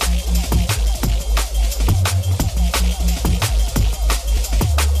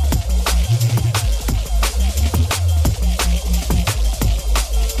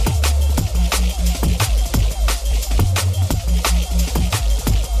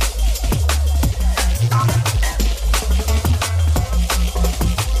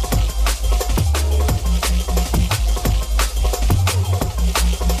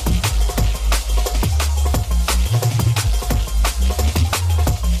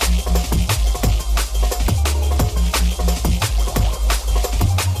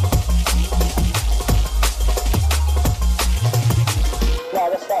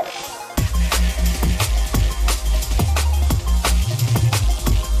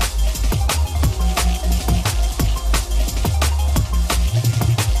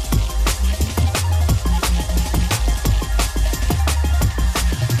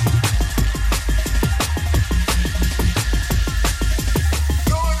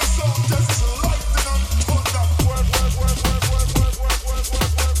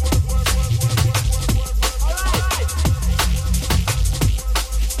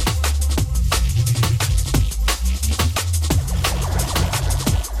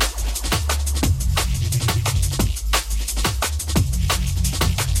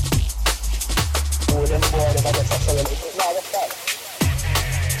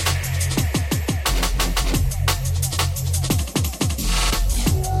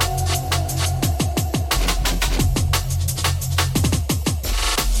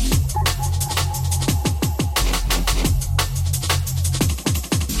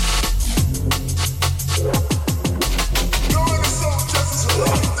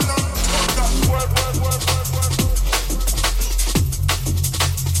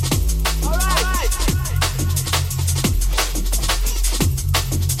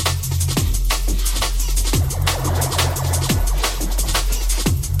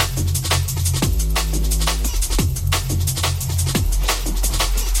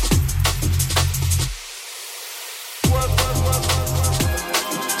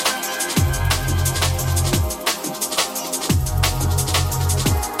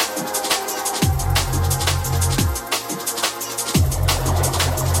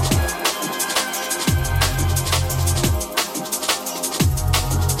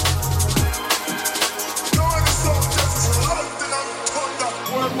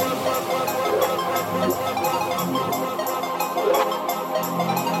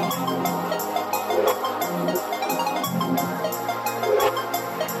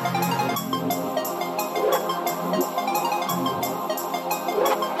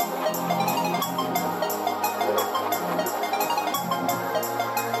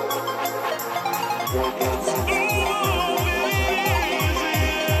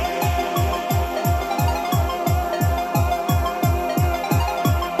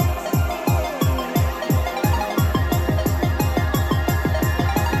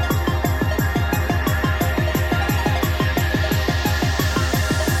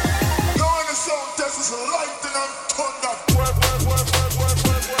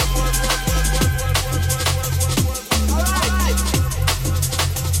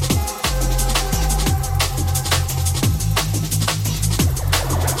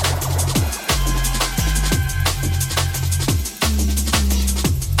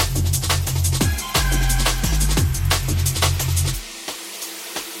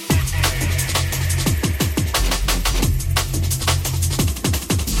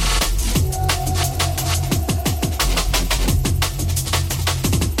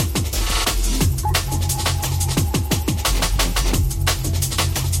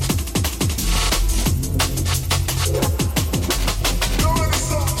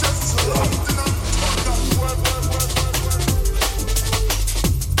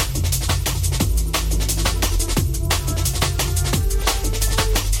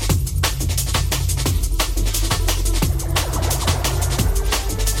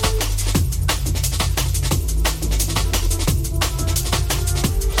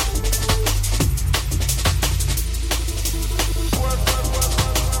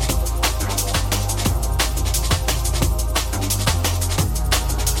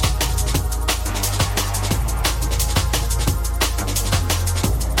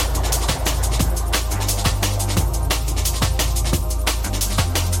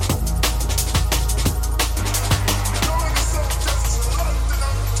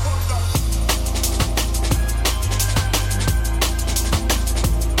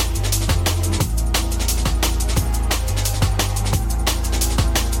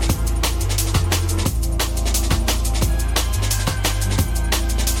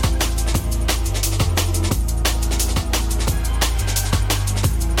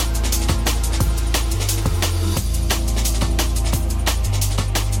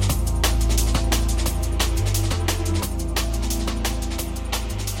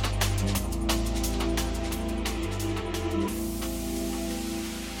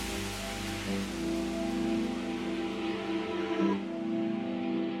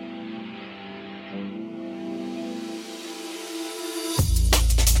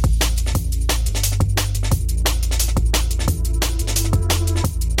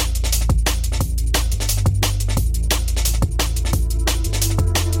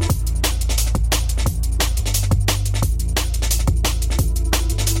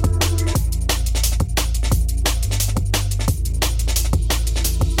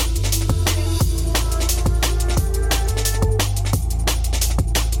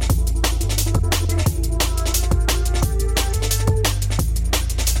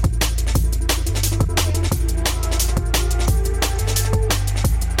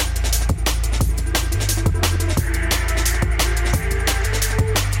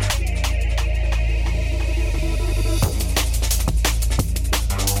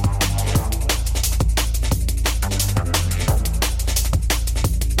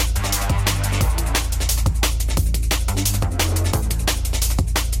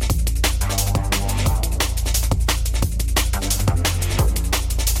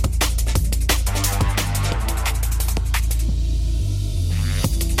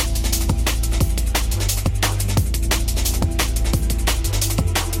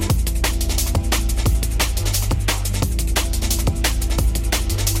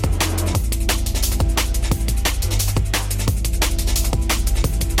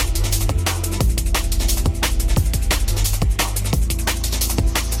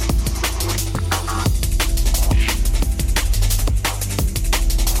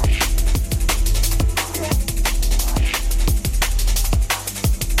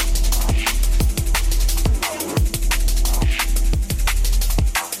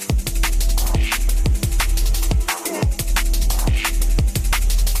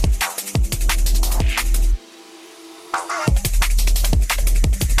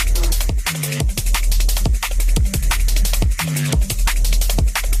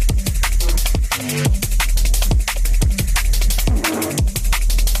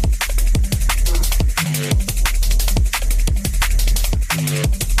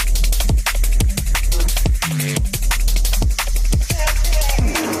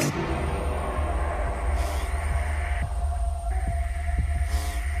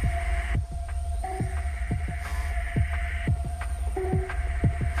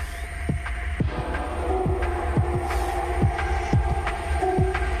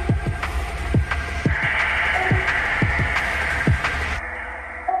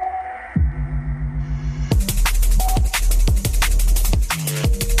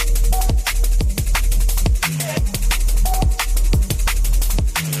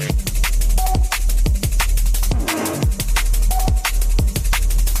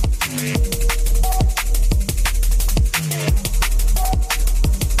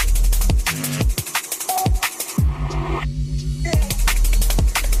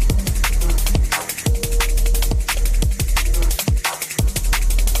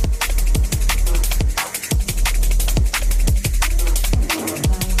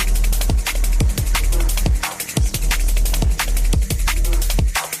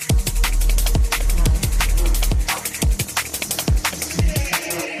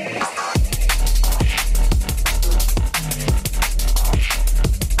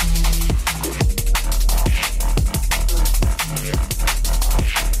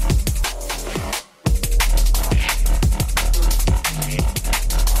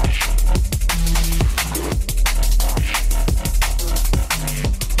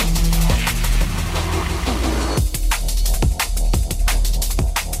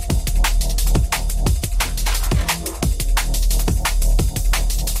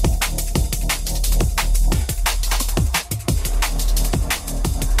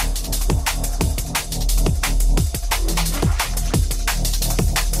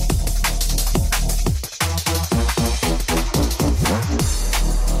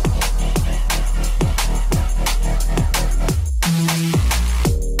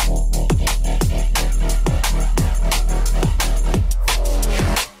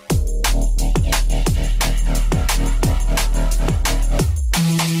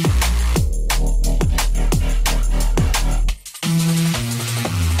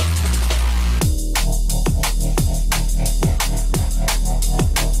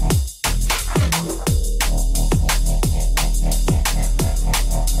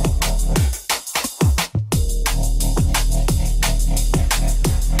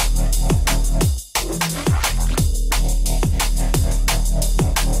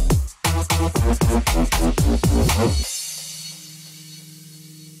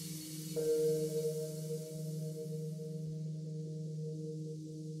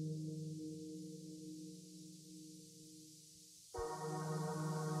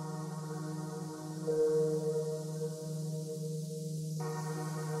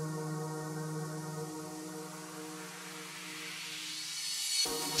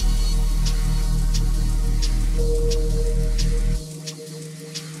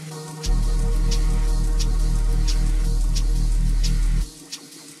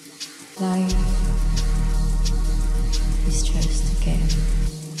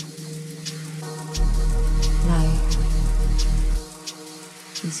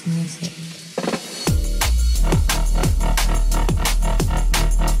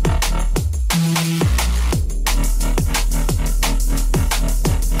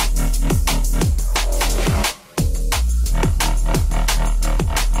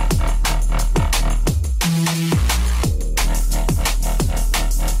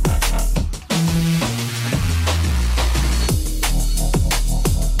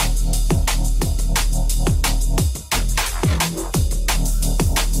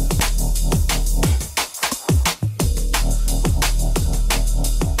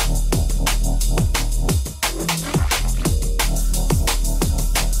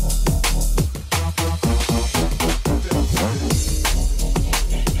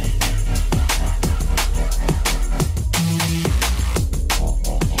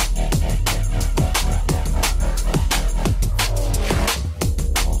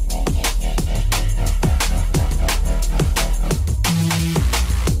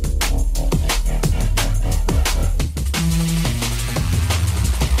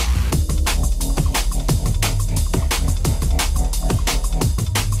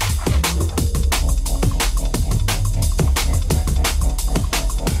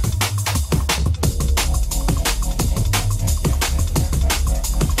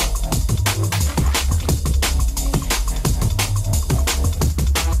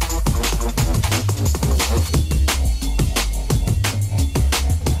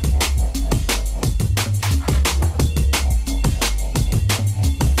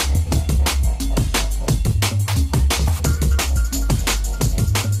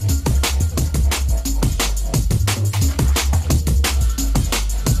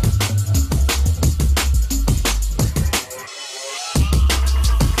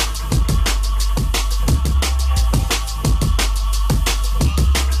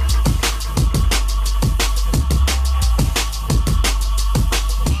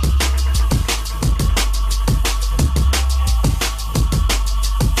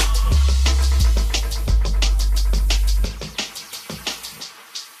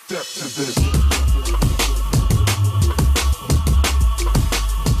 step to this.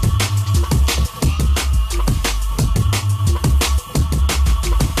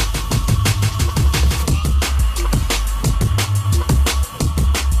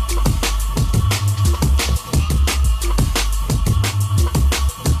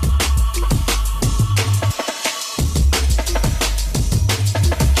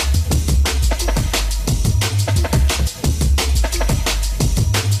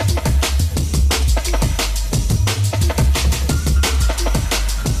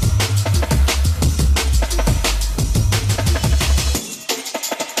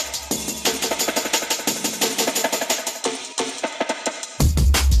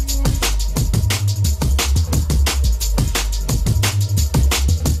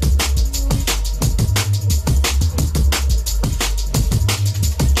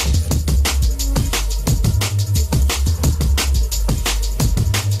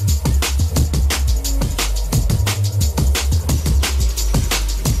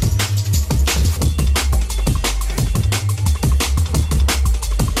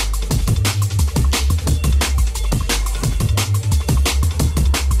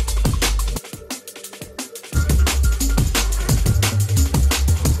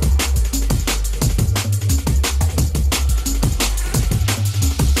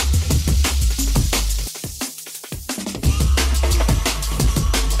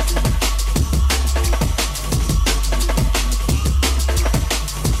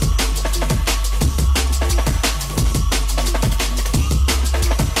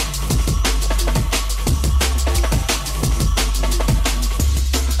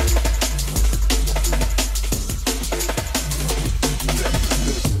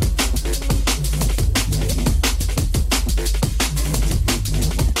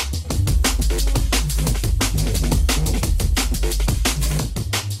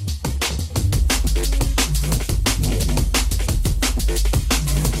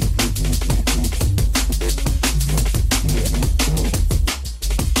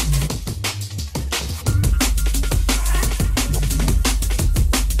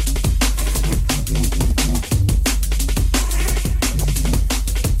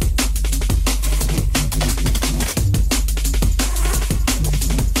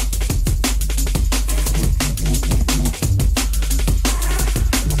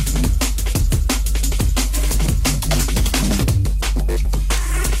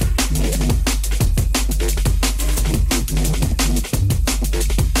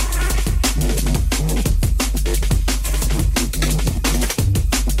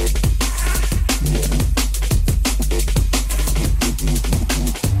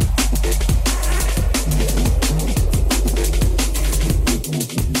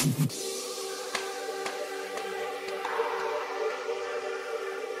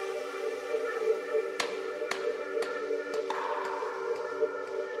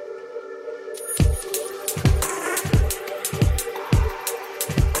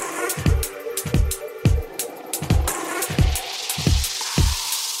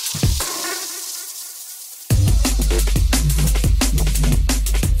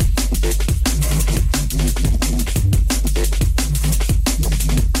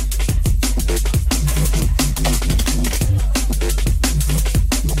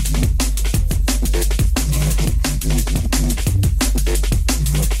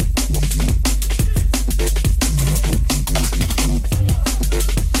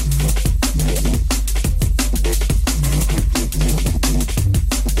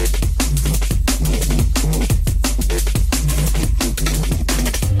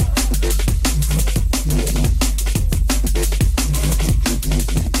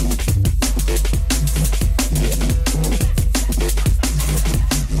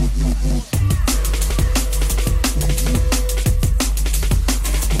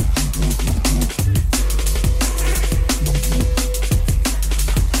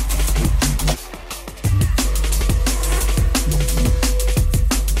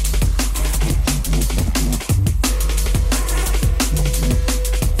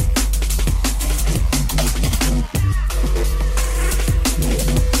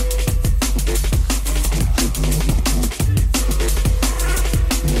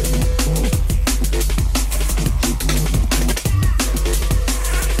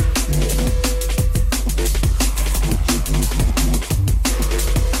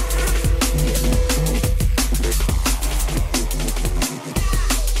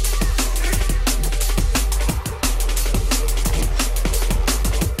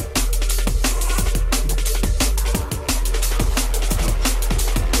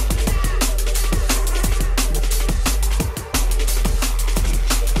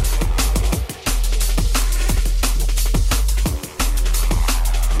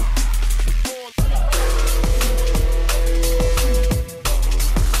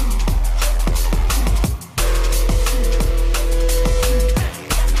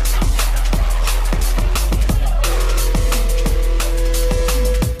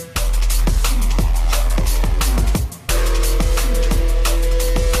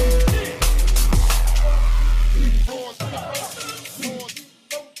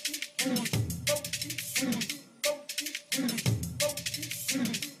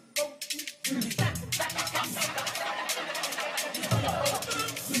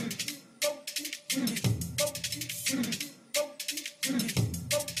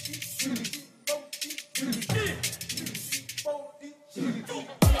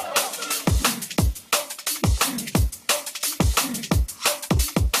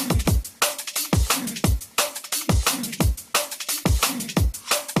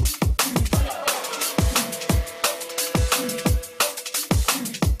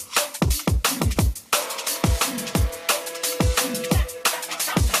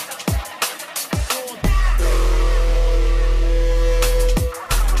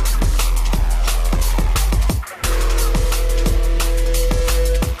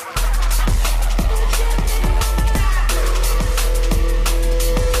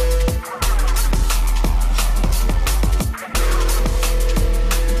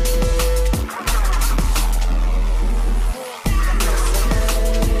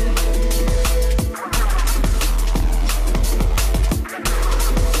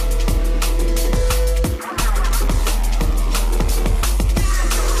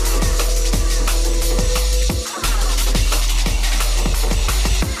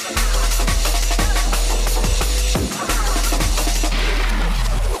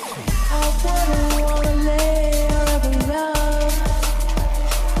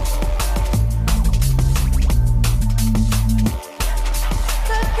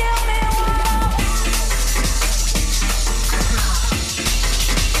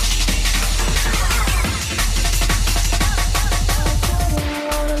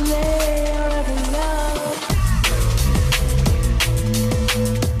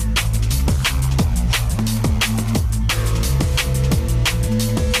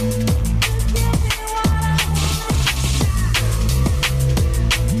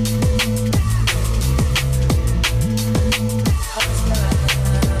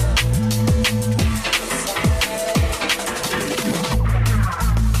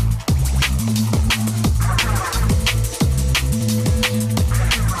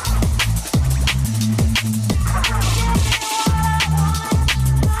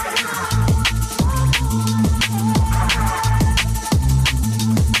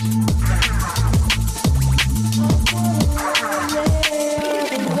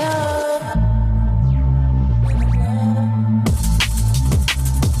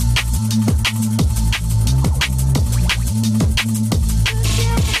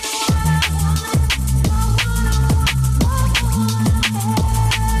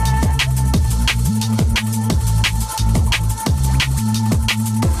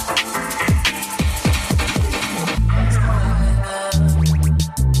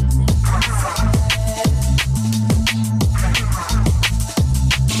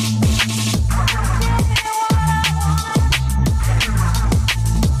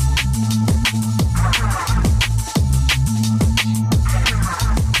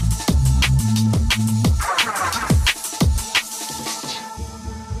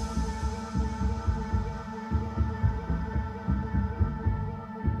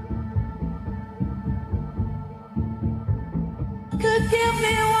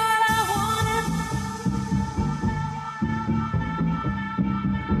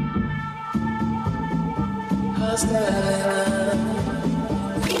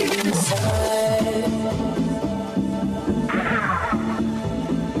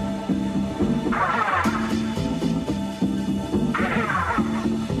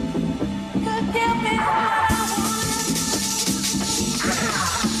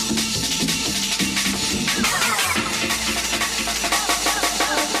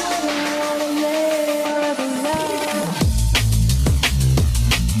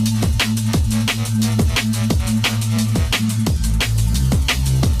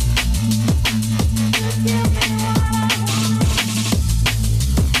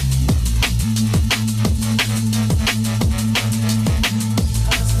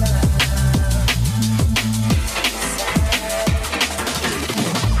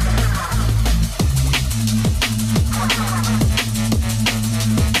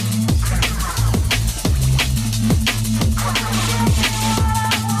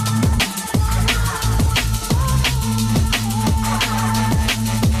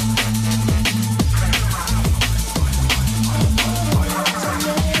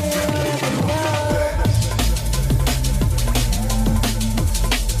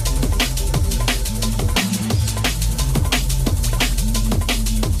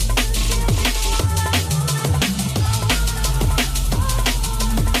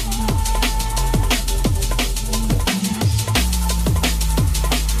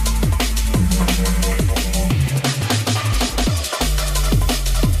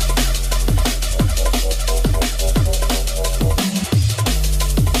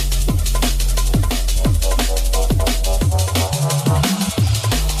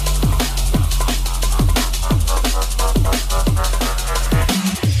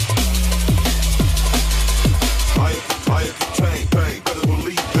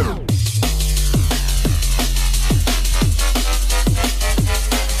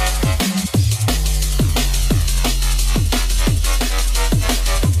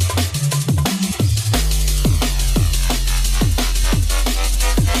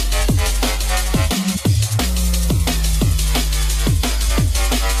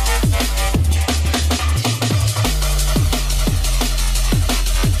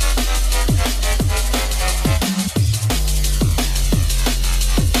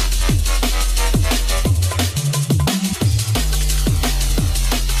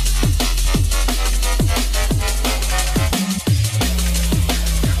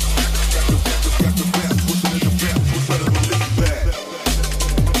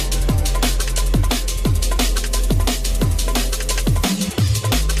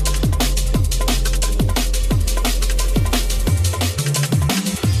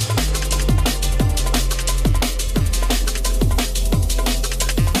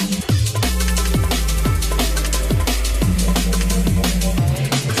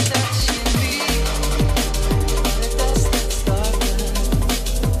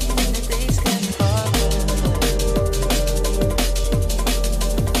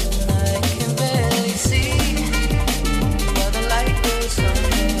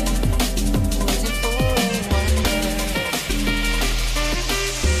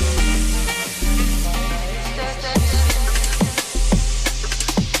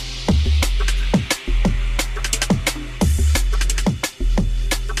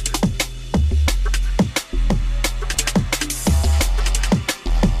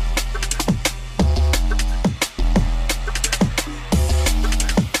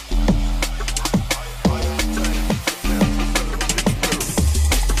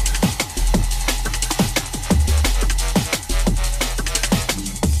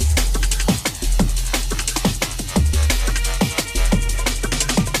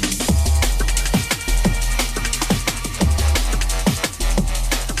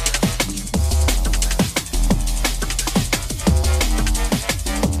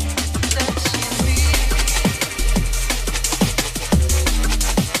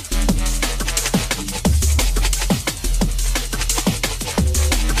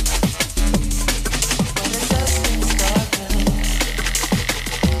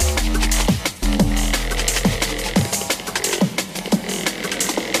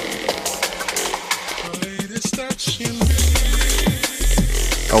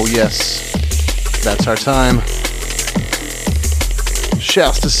 Oh yes, that's our time.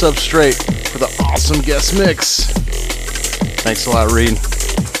 Shouts to Substrate for the awesome guest mix. Thanks a lot, Reed.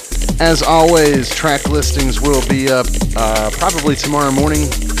 As always, track listings will be up probably tomorrow morning,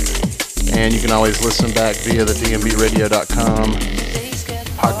 and you can always listen back via the dmbradio.com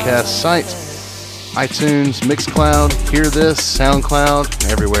podcast site, iTunes, Mixcloud, Hear This,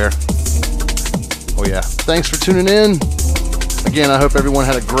 SoundCloud, everywhere. Oh yeah, thanks for tuning in. Again, I hope everyone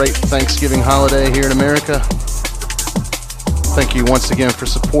had a great Thanksgiving holiday here in America. Thank you once again for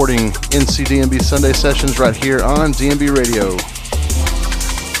supporting NCDMB Sunday Sessions right here on DMB Radio.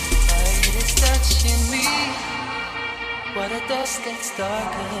 Gets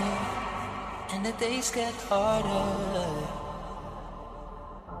darker and the days get harder,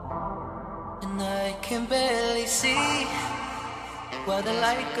 and I can barely see while the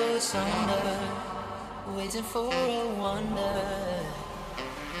light goes under, waiting for a wonder.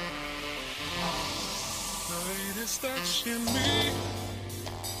 Night is touching me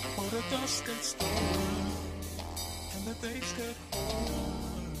while the dust gets darker and the days get harder.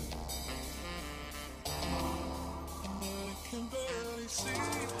 Can barely see